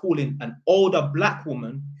I'll be calling an older black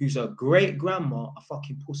woman who's a great grandma a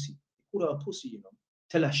fucking pussy. Call her a pussy, you know.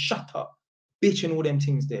 Tell her shut up, bitch, and all them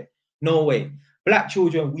things there. No way. Black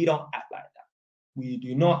children, we don't act like that. We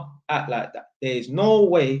do not act like that. There is no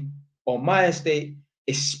way on my estate,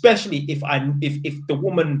 especially if the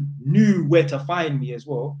woman knew where to find me as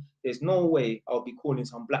well. There's no way I'll be calling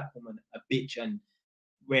some black woman a bitch and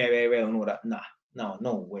where and all that. Nah,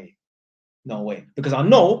 no way. No way. Because I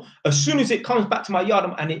know as soon as it comes back to my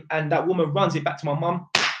yard and that woman runs it back to my mum,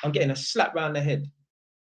 I'm getting a slap round the head.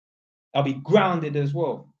 I'll be grounded as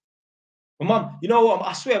well. My mum, you know what?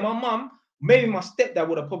 I swear, my mum, maybe my stepdad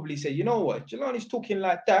would have probably said, you know what? Jelani's talking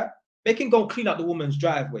like that. They can go clean up the woman's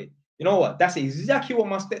driveway. You know what? That's exactly what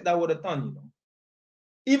my stepdad would have done,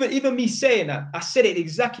 you know. Even me saying that, I said it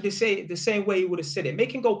exactly the same way he would have said it.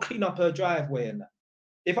 Make him go clean up her driveway and that.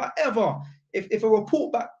 If I ever, if a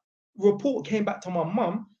report came back to my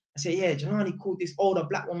mum and said, yeah, Jelani called this older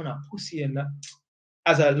black woman a pussy and that,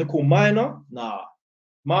 as a little minor, nah.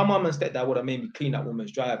 My mum and stepdad would have made me clean that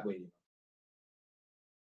woman's driveway.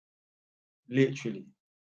 Literally.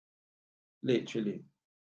 Literally.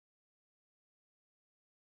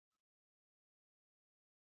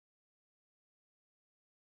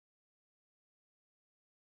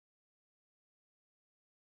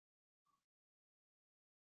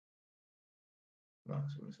 No,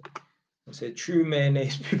 I said true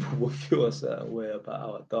mayonnaise people will feel a certain way about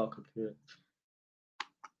our dark appearance.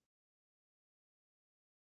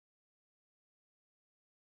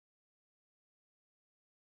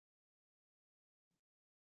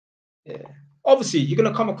 Yeah. Obviously, you're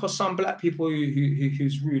gonna come across some black people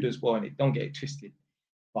who's rude as well, and it don't get it twisted.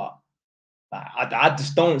 But I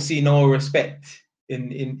just don't see no respect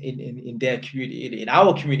in their community. In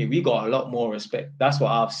our community, we got a lot more respect. That's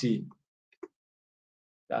what I've seen.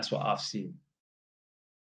 That's what I've seen.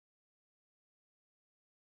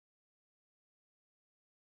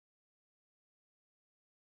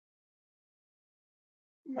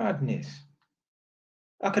 Madness.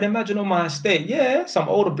 I can imagine on my estate, yeah, some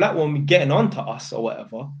older black woman getting on to us or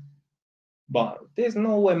whatever. But there's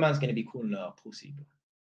no way man's gonna be calling her a pussy, bro.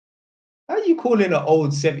 How are you calling an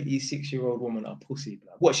old 76-year-old woman a pussy,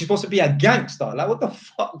 bro? What, she's supposed to be a gangster? Like, what the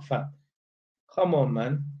fuck, fam? Come on,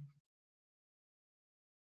 man.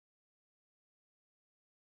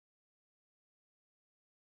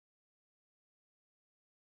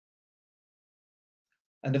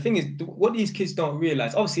 And the thing is, what these kids don't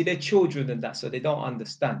realize, obviously they're children and that, so they don't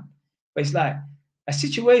understand. But it's like a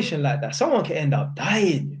situation like that, someone can end up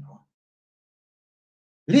dying, you know,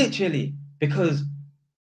 literally, because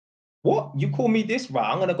what you call me this,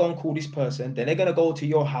 right? I'm gonna go and call this person. Then they're gonna go to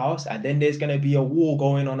your house, and then there's gonna be a war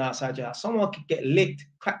going on outside your house. Someone could get licked,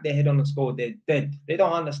 crack their head on the skull, they're dead. They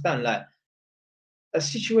don't understand. Like a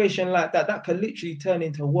situation like that, that could literally turn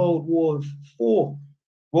into World War IV, World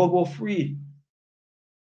War III,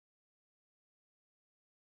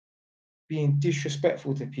 being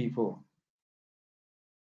disrespectful to people.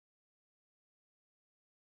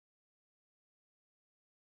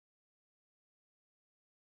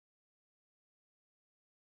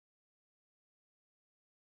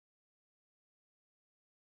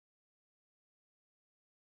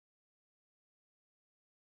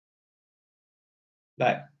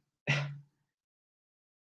 Like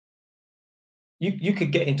you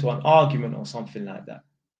could get into an argument or something like that,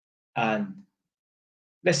 and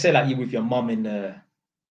let's say like you with your mum in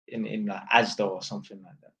like Asda or something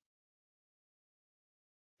like that.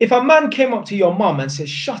 If a man came up to your mum and said,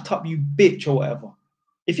 "Shut up, you bitch," or whatever,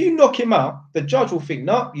 if you knock him out, the judge will think,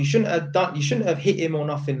 no, you shouldn't have hit him or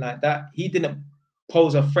nothing like that. He didn't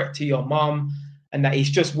pose a threat to your mum, and that it's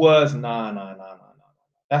just words. Nah, nah, nah, nah, nah.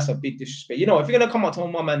 That's a big disrespect. You know, if you're gonna come up to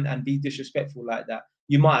my mum and be disrespectful like that,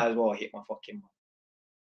 you might as well hit my fucking mum.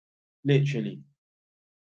 Literally.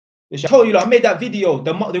 I told you, like, I made that video,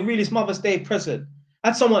 the realest Mother's Day present. I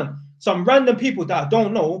had some random people that I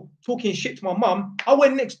don't know, talking shit to my mum. I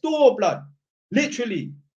went next door, blood.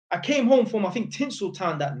 Literally. I came home from, I think,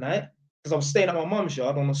 Tinseltown that night, because I was staying at my mum's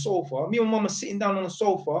yard on the sofa. Me and my mum are sitting down on the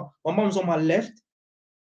sofa. My mum's on my left.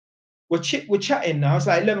 We're chatting now. It's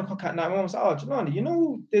like 11 o'clock at night. My mum's like, "Oh, Jelani, you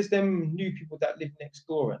know, there's them new people that live next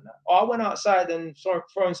door and that." Oh, I went outside and started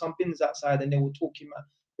throwing some bins outside, and they were talking, man.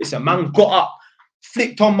 Listen, man got up,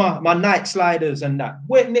 flicked on my night sliders and that.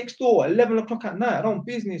 Went next door at 11 o'clock at night. I don't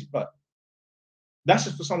business, but that's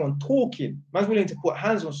just for someone talking. Man's willing to put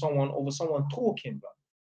hands on someone over someone talking, but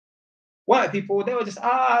white people, they were just,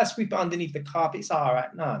 sweep it underneath the carpet. It's all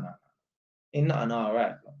right. No. Ain't nothing all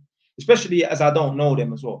right. Bro. Especially as I don't know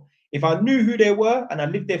them as well. If I knew who they were and I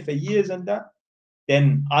lived there for years and that,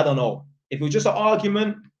 then I don't know. If it was just an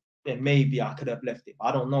argument, then maybe I could have left it.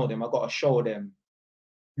 I don't know them. I got to show them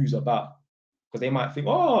who's about. Because they might think,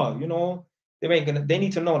 oh, you know, they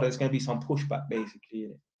need to know there's going to be some pushback, basically.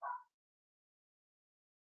 Innit?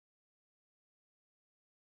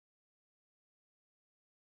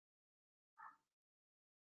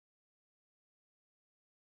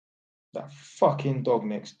 That fucking dog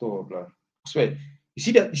next door, bro. I swear. You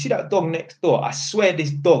see that dog next door? I swear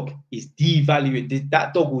this dog is devaluing.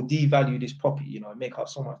 That dog will devalue this property, you know, and make up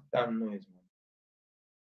so much damn noise, man.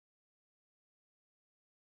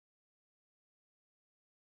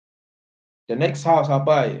 The next house I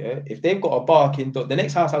buy, if they've got a barking dog, the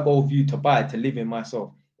next house I go view to buy to live in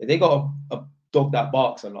myself, if they got a dog that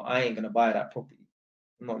barks a lot, I ain't gonna buy that property.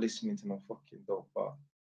 I'm not listening to no fucking dog bark.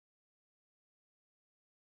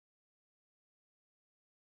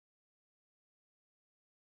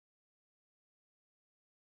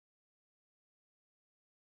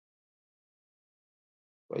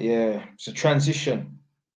 But yeah, it's a transition.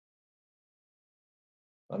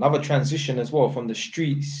 Another transition as well from the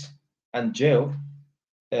streets and jail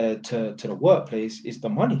to the workplace is the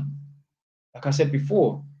money. Like I said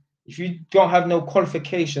before, if you don't have no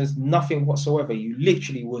qualifications, nothing whatsoever, you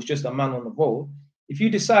literally was just a man on the road. If you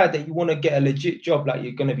decide that you want to get a legit job, like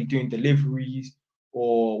you're going to be doing deliveries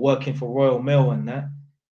or working for Royal Mail and that,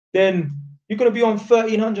 then you're going to be on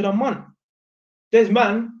 1,300 a month. There's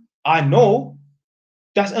man I know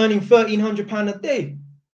that's earning £1,300 a day.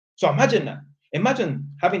 So imagine that. Imagine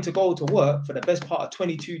having to go to work for the best part of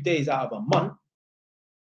 22 days out of a month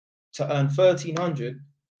to earn 1,300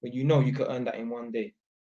 when you know you could earn that in one day.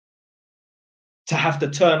 To have to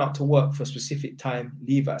turn up to work for a specific time,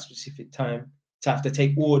 leave at a specific time, to have to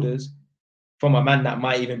take orders from a man that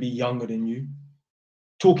might even be younger than you,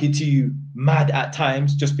 talking to you mad at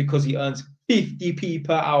times just because he earns 50p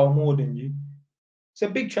per hour more than you. It's a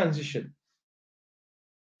big transition.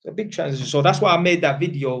 It's a big transition. So that's why I made that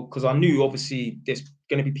video, because I knew obviously there's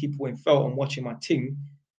going to be people in Felton watching my thing.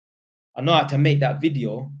 I know how to make that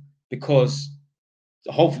video because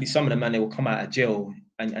hopefully some of them, man, they will come out of jail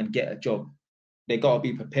and get a job. They got to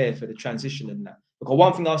be prepared for the transition in that. Because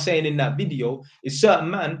one thing I was saying in that video is certain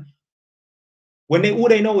man, when all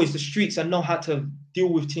they know is the streets and know how to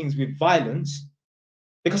deal with things with violence,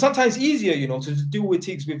 because sometimes it's easier, you know, to deal with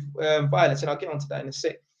things with violence, and I'll get onto that in a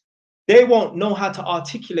sec. They won't know how to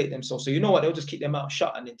articulate themselves. So you know what? They'll just keep their mouth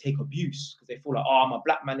shut and then take abuse because they feel like, oh, I'm a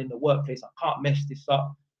black man in the workplace. I can't mess this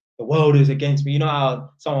up. The world is against me. You know how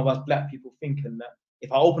some of us black people think, and that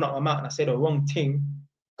if I open up my mouth and I say the wrong thing,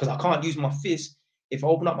 because I can't use my fist, if I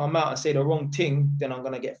open up my mouth and say the wrong thing, then I'm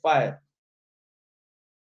going to get fired.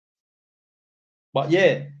 But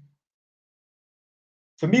yeah,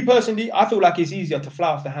 for me personally, I feel like it's easier to fly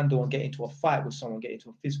off the handle and get into a fight with someone, get into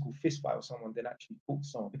a physical fist fight with someone than actually talk to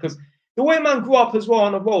someone. Because the way man grew up as well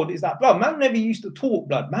on the road is that, blood, man never used to talk,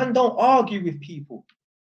 blood. Man don't argue with people.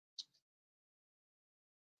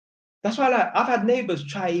 That's why, like, I've had neighbors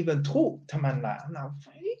try even talk to man, like, I'm like,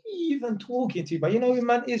 what are you even talking to? But you know who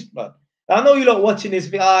man is, blood. I know you're not watching this,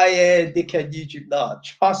 yeah, dickhead YouTube. Nah,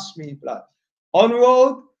 trust me, blood. On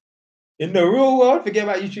road, in the real world, forget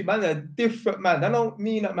about YouTube, man, they're a different man. That don't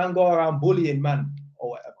mean that man go around bullying man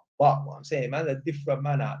or whatever. But what I'm saying, man, a different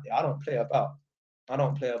man out there. I don't play about. I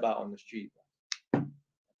don't play about on the street. I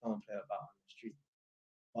don't play about on the street.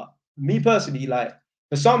 But me personally, like,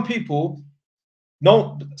 for some people,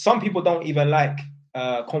 no, some people don't even like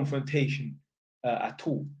confrontation at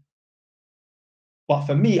all. But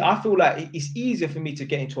for me, I feel like it's easier for me to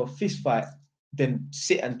get into a fist fight than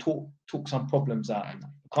sit and talk some problems out.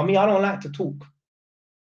 For me, I don't like to talk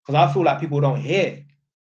because I feel like people don't hear.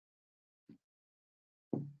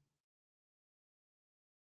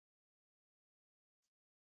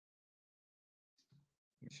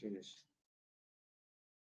 Let's see this.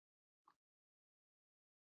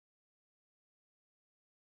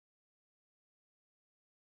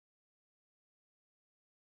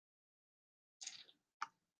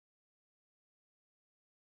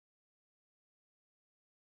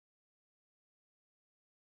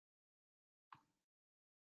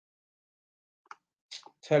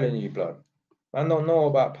 Telling you, blood. I don't know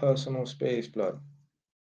about personal space, blood.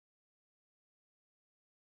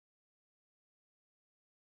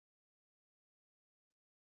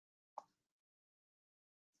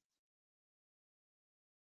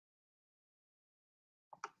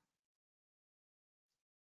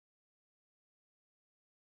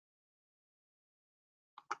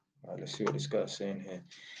 All right, let's see what this guy's saying here.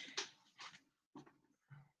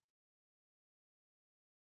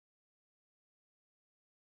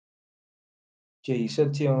 Jay, you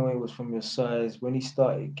said Tion was from your size. When he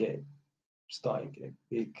started getting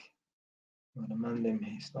big, when the man them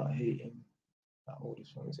start hating, that all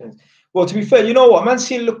this makes sense. Well, to be fair, you know what? Man,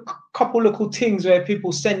 seen a couple little things where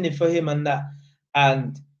people sending for him and that,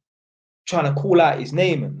 and trying to call out his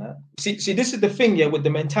name and that. See, this is the thing, yeah, with the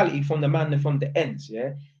mentality from the man and from the ends,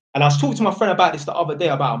 yeah. And I was talking to my friend about this the other day,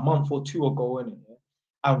 about a month or two ago, innit? Yeah?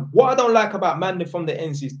 And what I don't like about man from the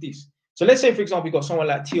ends is this. So let's say, for example, you got someone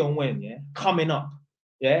like Tion Wayne, yeah, coming up.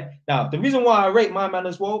 Yeah. Now, the reason why I rate my man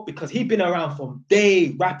as well, because he's been around from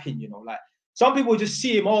day rapping, you know, like some people just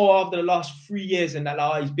see him after the last 3 years and that,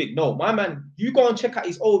 like, oh, he's big. No, my man, you go and check out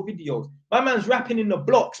his old videos. My man's rapping in the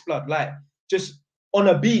blocks, blood, like just on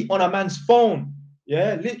a beat, on a man's phone.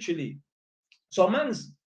 Yeah, literally. So a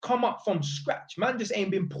man's come up from scratch. Man just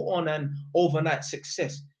ain't been put on an overnight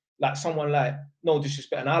success. Like someone like, no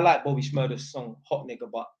disrespect, and I like Bobby Shmurda's song Hot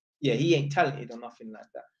Nigga, but yeah, he ain't talented or nothing like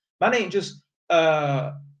that. Man ain't just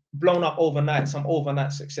blown up overnight, some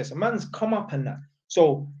overnight success. A man's come up and that.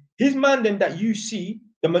 So his man them that you see,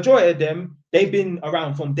 the majority of them, they've been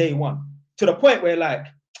around from day one. To the point where, like,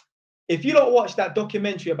 if you don't watch that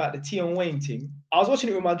documentary about the Tion Wayne thing, I was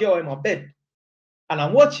watching it with my girl in my bed. And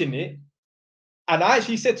I'm watching it. And I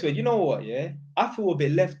actually said to her, you know what, yeah? I feel a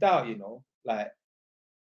bit left out, you know, like,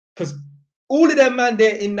 because all of them, man,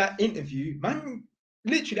 there in that interview, man,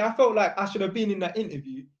 literally, I felt like I should have been in that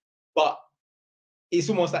interview, but it's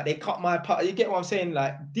almost like they cut my part. You get what I'm saying?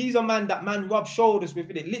 Like, these are man that man rub shoulders with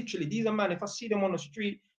it. Literally, these are man, if I see them on the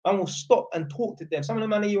street, I will stop and talk to them. Some of the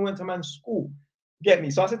man even went to man's school. Get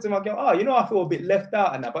me? So I said to my girl, oh, you know, I feel a bit left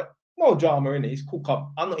out and that, but no drama in it. It's cool.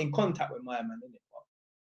 I'm not in contact with my man in it.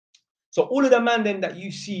 So all of the man then that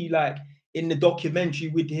you see, like in the documentary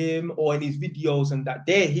with him or in his videos and that,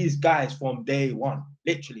 they're his guys from day one.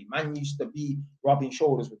 Literally, man used to be rubbing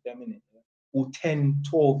shoulders with them in it, all 10,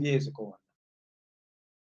 12 years ago.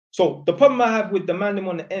 So the problem I have with the man them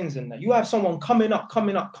on the ends and that, you have someone coming up.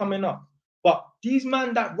 But these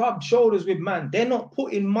man that rub shoulders with man, they're not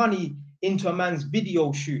putting money into a man's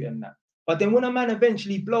video shoot and that. But then when a man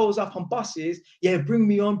eventually blows up on buses, yeah, bring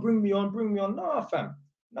me on. Nah, fam.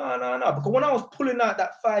 No. Because when I was pulling out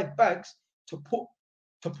that 5 bags to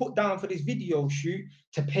put down for this video shoot,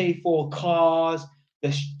 to pay for cars,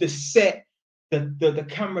 the set, the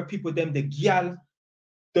camera people, them, the gyal,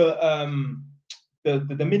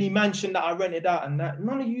 the mini mansion that I rented out and that,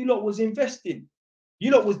 none of you lot was investing.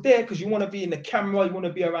 You lot was there because you want to be in the camera, you want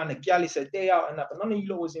to be around the gal, it's a day out and that, but none of you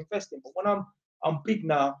lot was investing. But when I'm big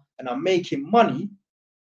now and I'm making money,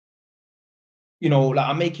 you know, like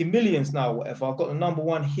I'm making millions now, whatever. I've got the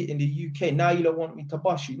 #1 hit in the UK. Now you don't want me to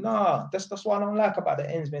bust you. Nah, that's what I don't like about the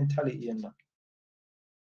ends mentality and that.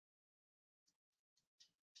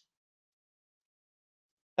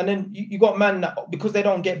 And then you got man that, because they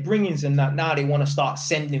don't get bringings and that, now they want to start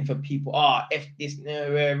sending for people. F this,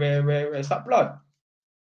 it's like, blood.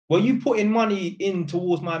 Well, you putting money in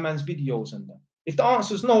towards my man's videos and that. If the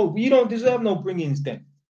answer is no, you don't deserve no bringings then.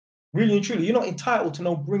 Really and truly, you're not entitled to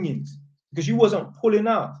no bringings because you wasn't pulling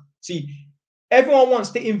out. See, everyone wants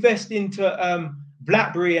to invest into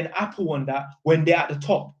BlackBerry and Apple and that when they're at the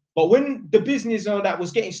top. But when the business that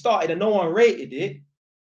was getting started and no one rated it,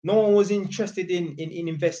 no one was interested in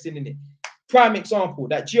investing in it. Prime example,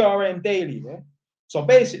 that GRM Daily. Yeah? So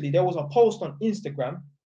basically, there was a post on Instagram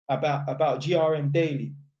about GRM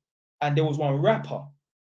Daily, and there was one rapper.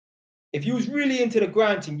 If you was really into the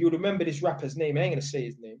grind thing, you'd remember this rapper's name. I ain't gonna say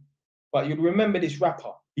his name, but you'd remember this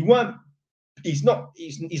rapper. He weren't he's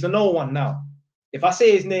a no one now. If I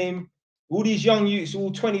say his name, all these young youths,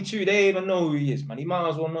 all 22, they even know who he is, man. He might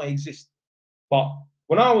as well not exist. But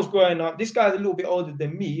when I was growing up, this guy's a little bit older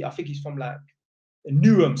than me. I think he's from like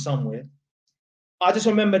Newham somewhere. I just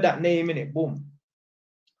remember that name in it. Boom.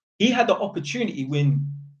 He had the opportunity when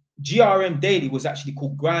GRM Daily was actually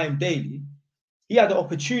called Grime Daily. He had the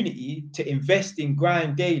opportunity to invest in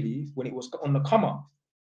Grime Daily when it was on the come up.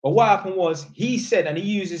 But what happened was he said, and he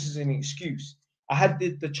used this as an excuse, I had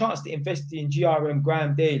the chance to invest in GRM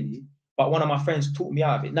Grime Daily, but one of my friends talked me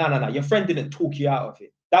out of it. No. Your friend didn't talk you out of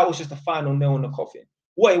it. That was just the final nail in the coffin.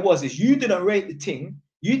 What it was is you didn't rate the thing.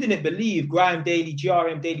 You didn't believe Grime Daily,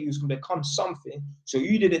 GRM Daily was going to become something. So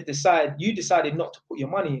you decided not to put your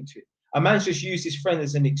money into it. A man's just used his friend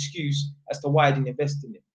as an excuse as to why he didn't invest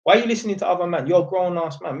in it. Why are you listening to other man? You're a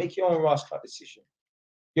grown-ass man. Make your own rascal decision.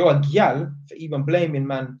 You're a gyal for even blaming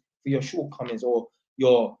man for your shortcomings or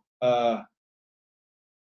your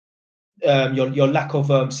lack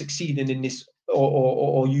of succeeding in this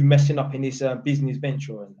or you messing up in this business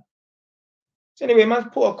venture. So anyway, man,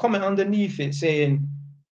 put a comment underneath it saying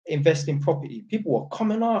invest in property. People were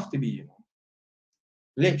coming after me, you know.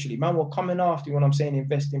 Literally, man, were coming after you when I'm saying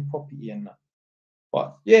invest in property and that.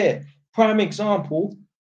 But yeah, prime example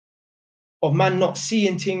of man not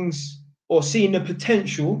seeing things or seeing the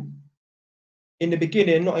potential in the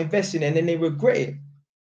beginning, not investing, and then they regret it.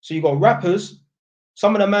 So you got rappers,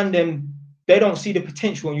 some of the man them, they don't see the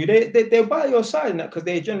potential in you. They're by your side in that because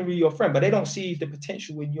they're generally your friend, but they don't see the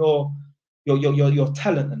potential in your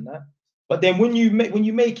talent and that. But then when you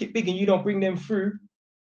make it big and you don't bring them through,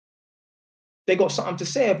 they got something to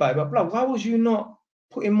say about it. But blah, why was you not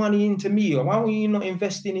putting money into me? Or why were you not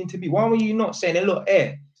investing into me? Why were you not saying, hey, look,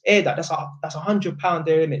 that's £100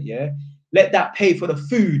 there, in it, yeah? Let that pay for the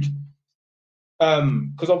food.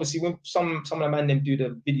 Because obviously when some of the man them do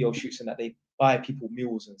the video shoots and that, they buy people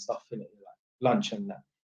meals and stuff in it, like lunch and that.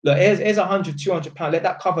 Look, here's £100, £200. Let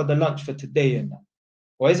that cover the lunch for today and that.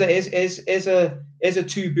 Or here's a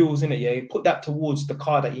 2 bills in it, yeah. You put that towards the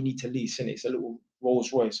car that you need to lease, and it's a little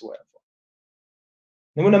Rolls Royce or whatever.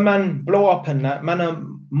 And when a man blow up and that, man are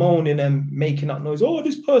moaning and making up noise. Oh,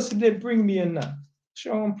 this person didn't bring me in that. It's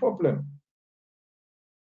your own problem.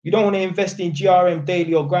 You don't want to invest in GRM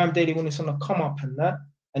Daily or Grime Daily when it's on the come up and that.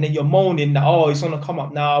 And then you're moaning that, oh, it's on the come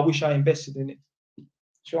up now. I wish I invested in it.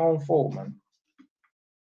 It's your own fault, man.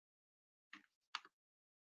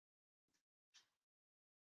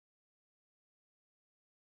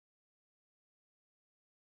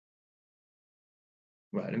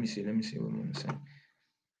 Right, let me see what I'm going to say.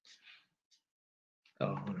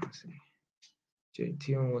 Oh, hold on a second.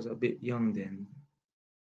 Tion was a bit young then.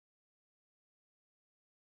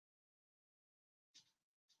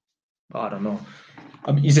 I don't know.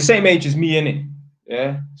 I mean, he's the same age as me, innit?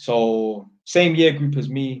 Yeah. So same year group as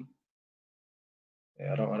me.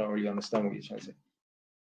 Yeah, I don't really understand what you're trying to say.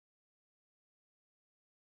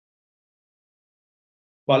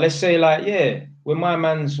 But let's say like, yeah, when my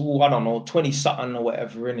man's all, I don't know, 20 something or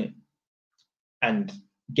whatever, innit? And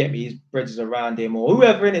get me his brothers around him or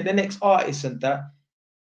whoever, innit, the next artist and that.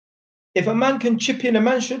 If a man can chip in, a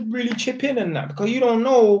man should really chip in and that, because you don't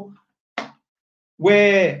know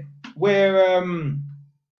where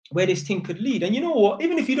this thing could lead. And you know what?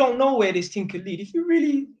 Even if you don't know where this thing could lead, if you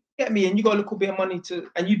really get me and you got a little bit of money to,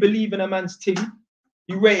 and you believe in a man's thing,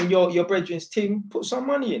 you rating your brethren's thing, put some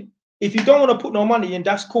money in. If you don't want to put no money in,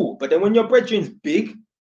 that's cool. But then when your brethren's big,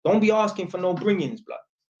 don't be asking for no bring-ins, blood.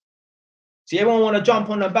 See, everyone want to jump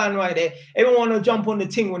on the band right there. Everyone want to jump on the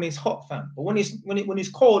thing when it's hot, fam. But when it's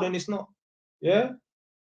cold and it's not, yeah.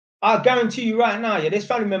 I guarantee you right now, yeah, there's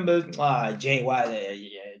family members, JK,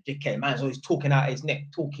 man's always talking out his neck,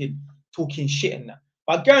 talking shit and that.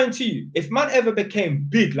 But I guarantee you, if man ever became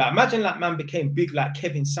big, like imagine that man became big like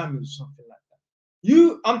Kevin Samuels or something like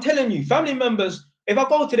that. I'm telling you, family members, if I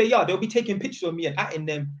go to the yard, they'll be taking pictures of me and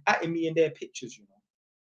atting me in their pictures, you know.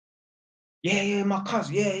 Yeah, my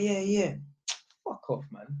cousin, yeah. Fuck off,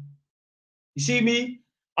 man. You see me?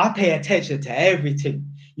 I pay attention to everything.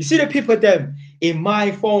 You see the people them in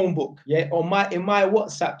my phone book, yeah, or in my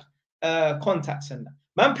WhatsApp contacts and that.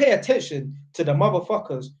 Man, pay attention to the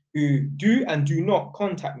motherfuckers who do and do not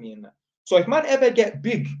contact me and that. So if man ever get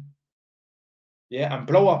big, yeah, and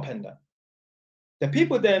blow up and that, the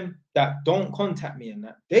people them that don't contact me and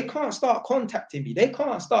that, they can't start contacting me. They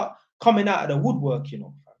can't start coming out of the woodwork, you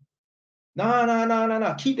know.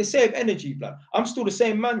 No. Keep the same energy, blood. I'm still the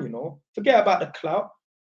same man, you know. Forget about the clout.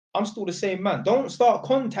 I'm still the same man. Don't start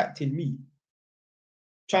contacting me,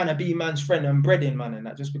 trying to be man's friend and breading man and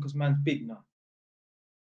that just because man's big now.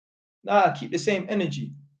 Nah, keep the same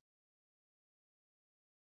energy.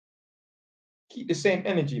 Keep the same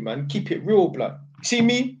energy, man. Keep it real, blood. See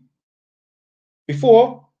me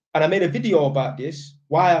before, and I made a video about this,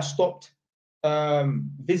 why I stopped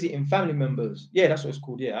visiting family members. Yeah, that's what it's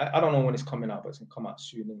called. Yeah, I don't know when it's coming out, but it's gonna come out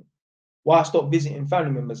soon. Innit? Why I stopped visiting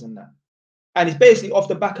family members and that. And it's basically off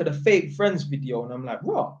the back of the fake friends video. And I'm like,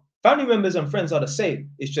 raw, family members and friends are the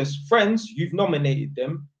same. It's just friends, you've nominated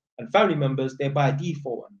them, and family members, they're by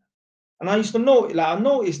default. And I used to know, like, I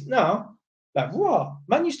noticed now, like, raw,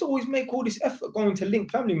 man used to always make all this effort going to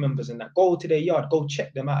link family members and that, go to their yard, go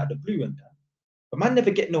check them out of the blue and that. But man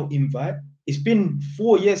never get no invite. It's been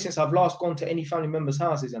 4 years since I've last gone to any family members'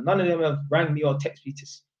 houses, and none of them have rang me or text me to,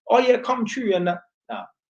 oh yeah, come true and that. Nah.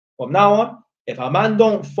 From now on, if a man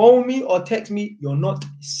don't phone me or text me, you're not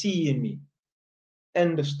seeing me.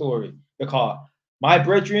 End of story. Because my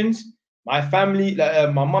brethrens, my family,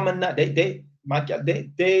 my mum and that, they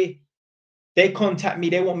contact me.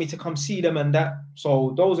 They want me to come see them and that.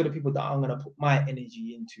 So those are the people that I'm gonna put my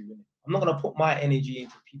energy into. I'm not gonna put my energy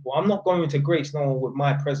into people. I'm not going to grace no one with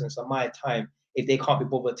my presence and my time if they can't be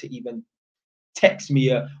bothered to even text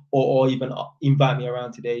me or even invite me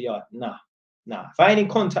around to their yard. Nah. If I ain't in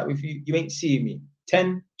contact with you, you ain't seeing me.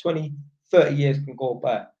 10, 20, 30 years can go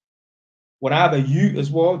by. When I have a youth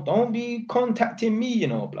as well, don't be contacting me, you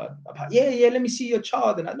know, blood. About, yeah, let me see your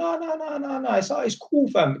child. And that. No. It's cool,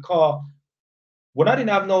 fam. Because when I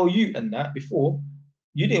didn't have no youth and that before,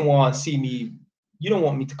 you didn't want to see me. You don't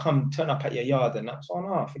want me to come turn up at your yard and that. So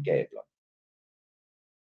no, forget it, blood.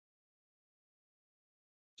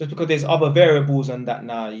 Just because there's other variables and that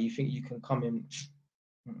now, you think you can come in,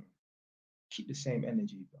 keep the same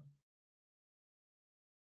energy, blood.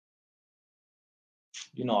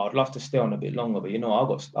 You know, I'd love to stay on a bit longer, but you know,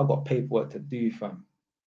 I've got paperwork to do, fam.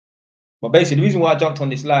 But basically, the reason why I jumped on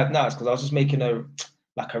this live now is because I was just making a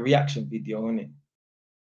reaction video, innit?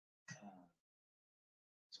 So,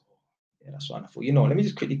 yeah, that's what I thought. You know, let me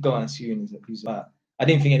just quickly go and see who's that. I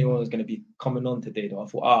didn't think anyone was going to be coming on today, though. I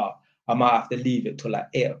thought, I might have to leave it till like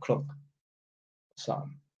 8 o'clock.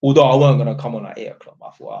 Something. Although I weren't going to come on at 8 o'clock, I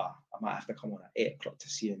thought, I might have to come on at 8 o'clock to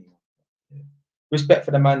see anyone. Yeah. Respect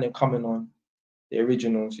for the man they're coming on. The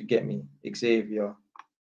originals, you get me? Xavier,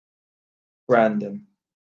 Brandon,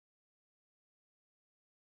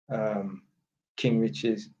 King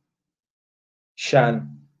Riches,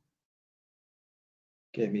 Shan,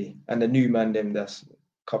 get me? And the new man them that's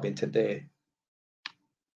coming today.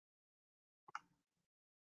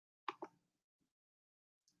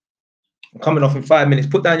 I'm coming off in 5 minutes.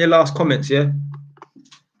 Put down your last comments, yeah?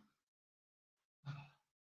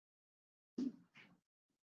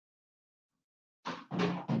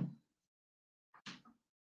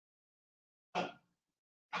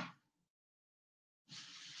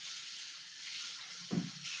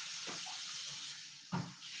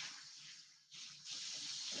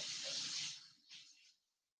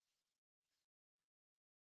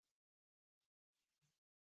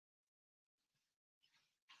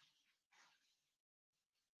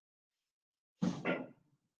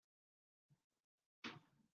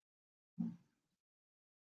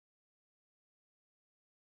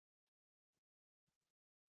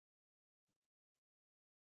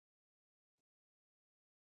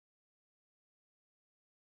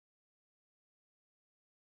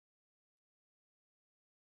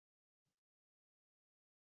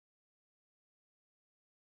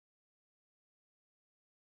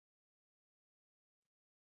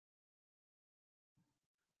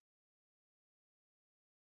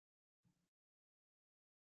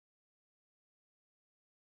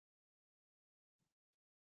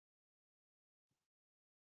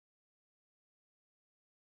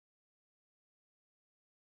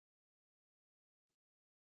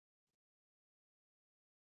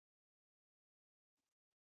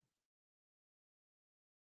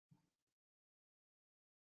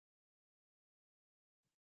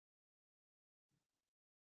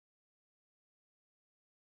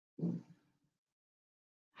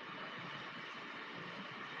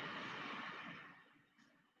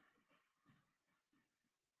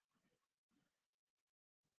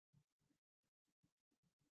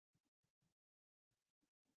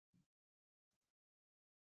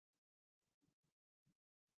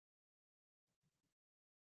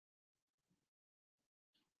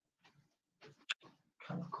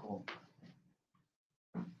 Kind of cool.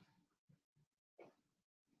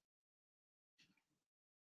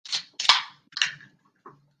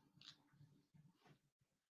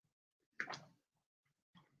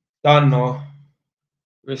 Done, no.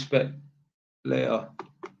 Respect. Later,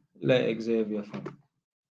 Xavier. Fam.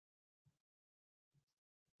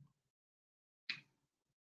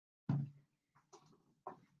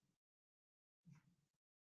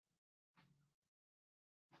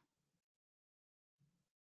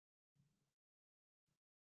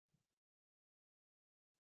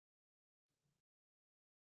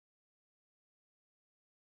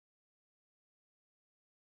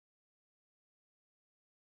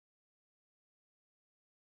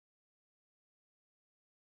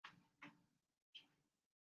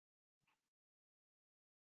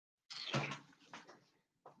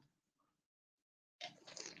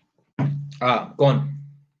 Gone.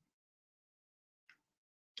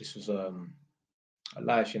 This was a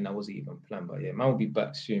live stream that wasn't even planned, but yeah, man will be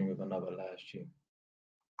back soon with another live stream.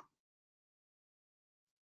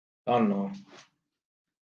 I don't know.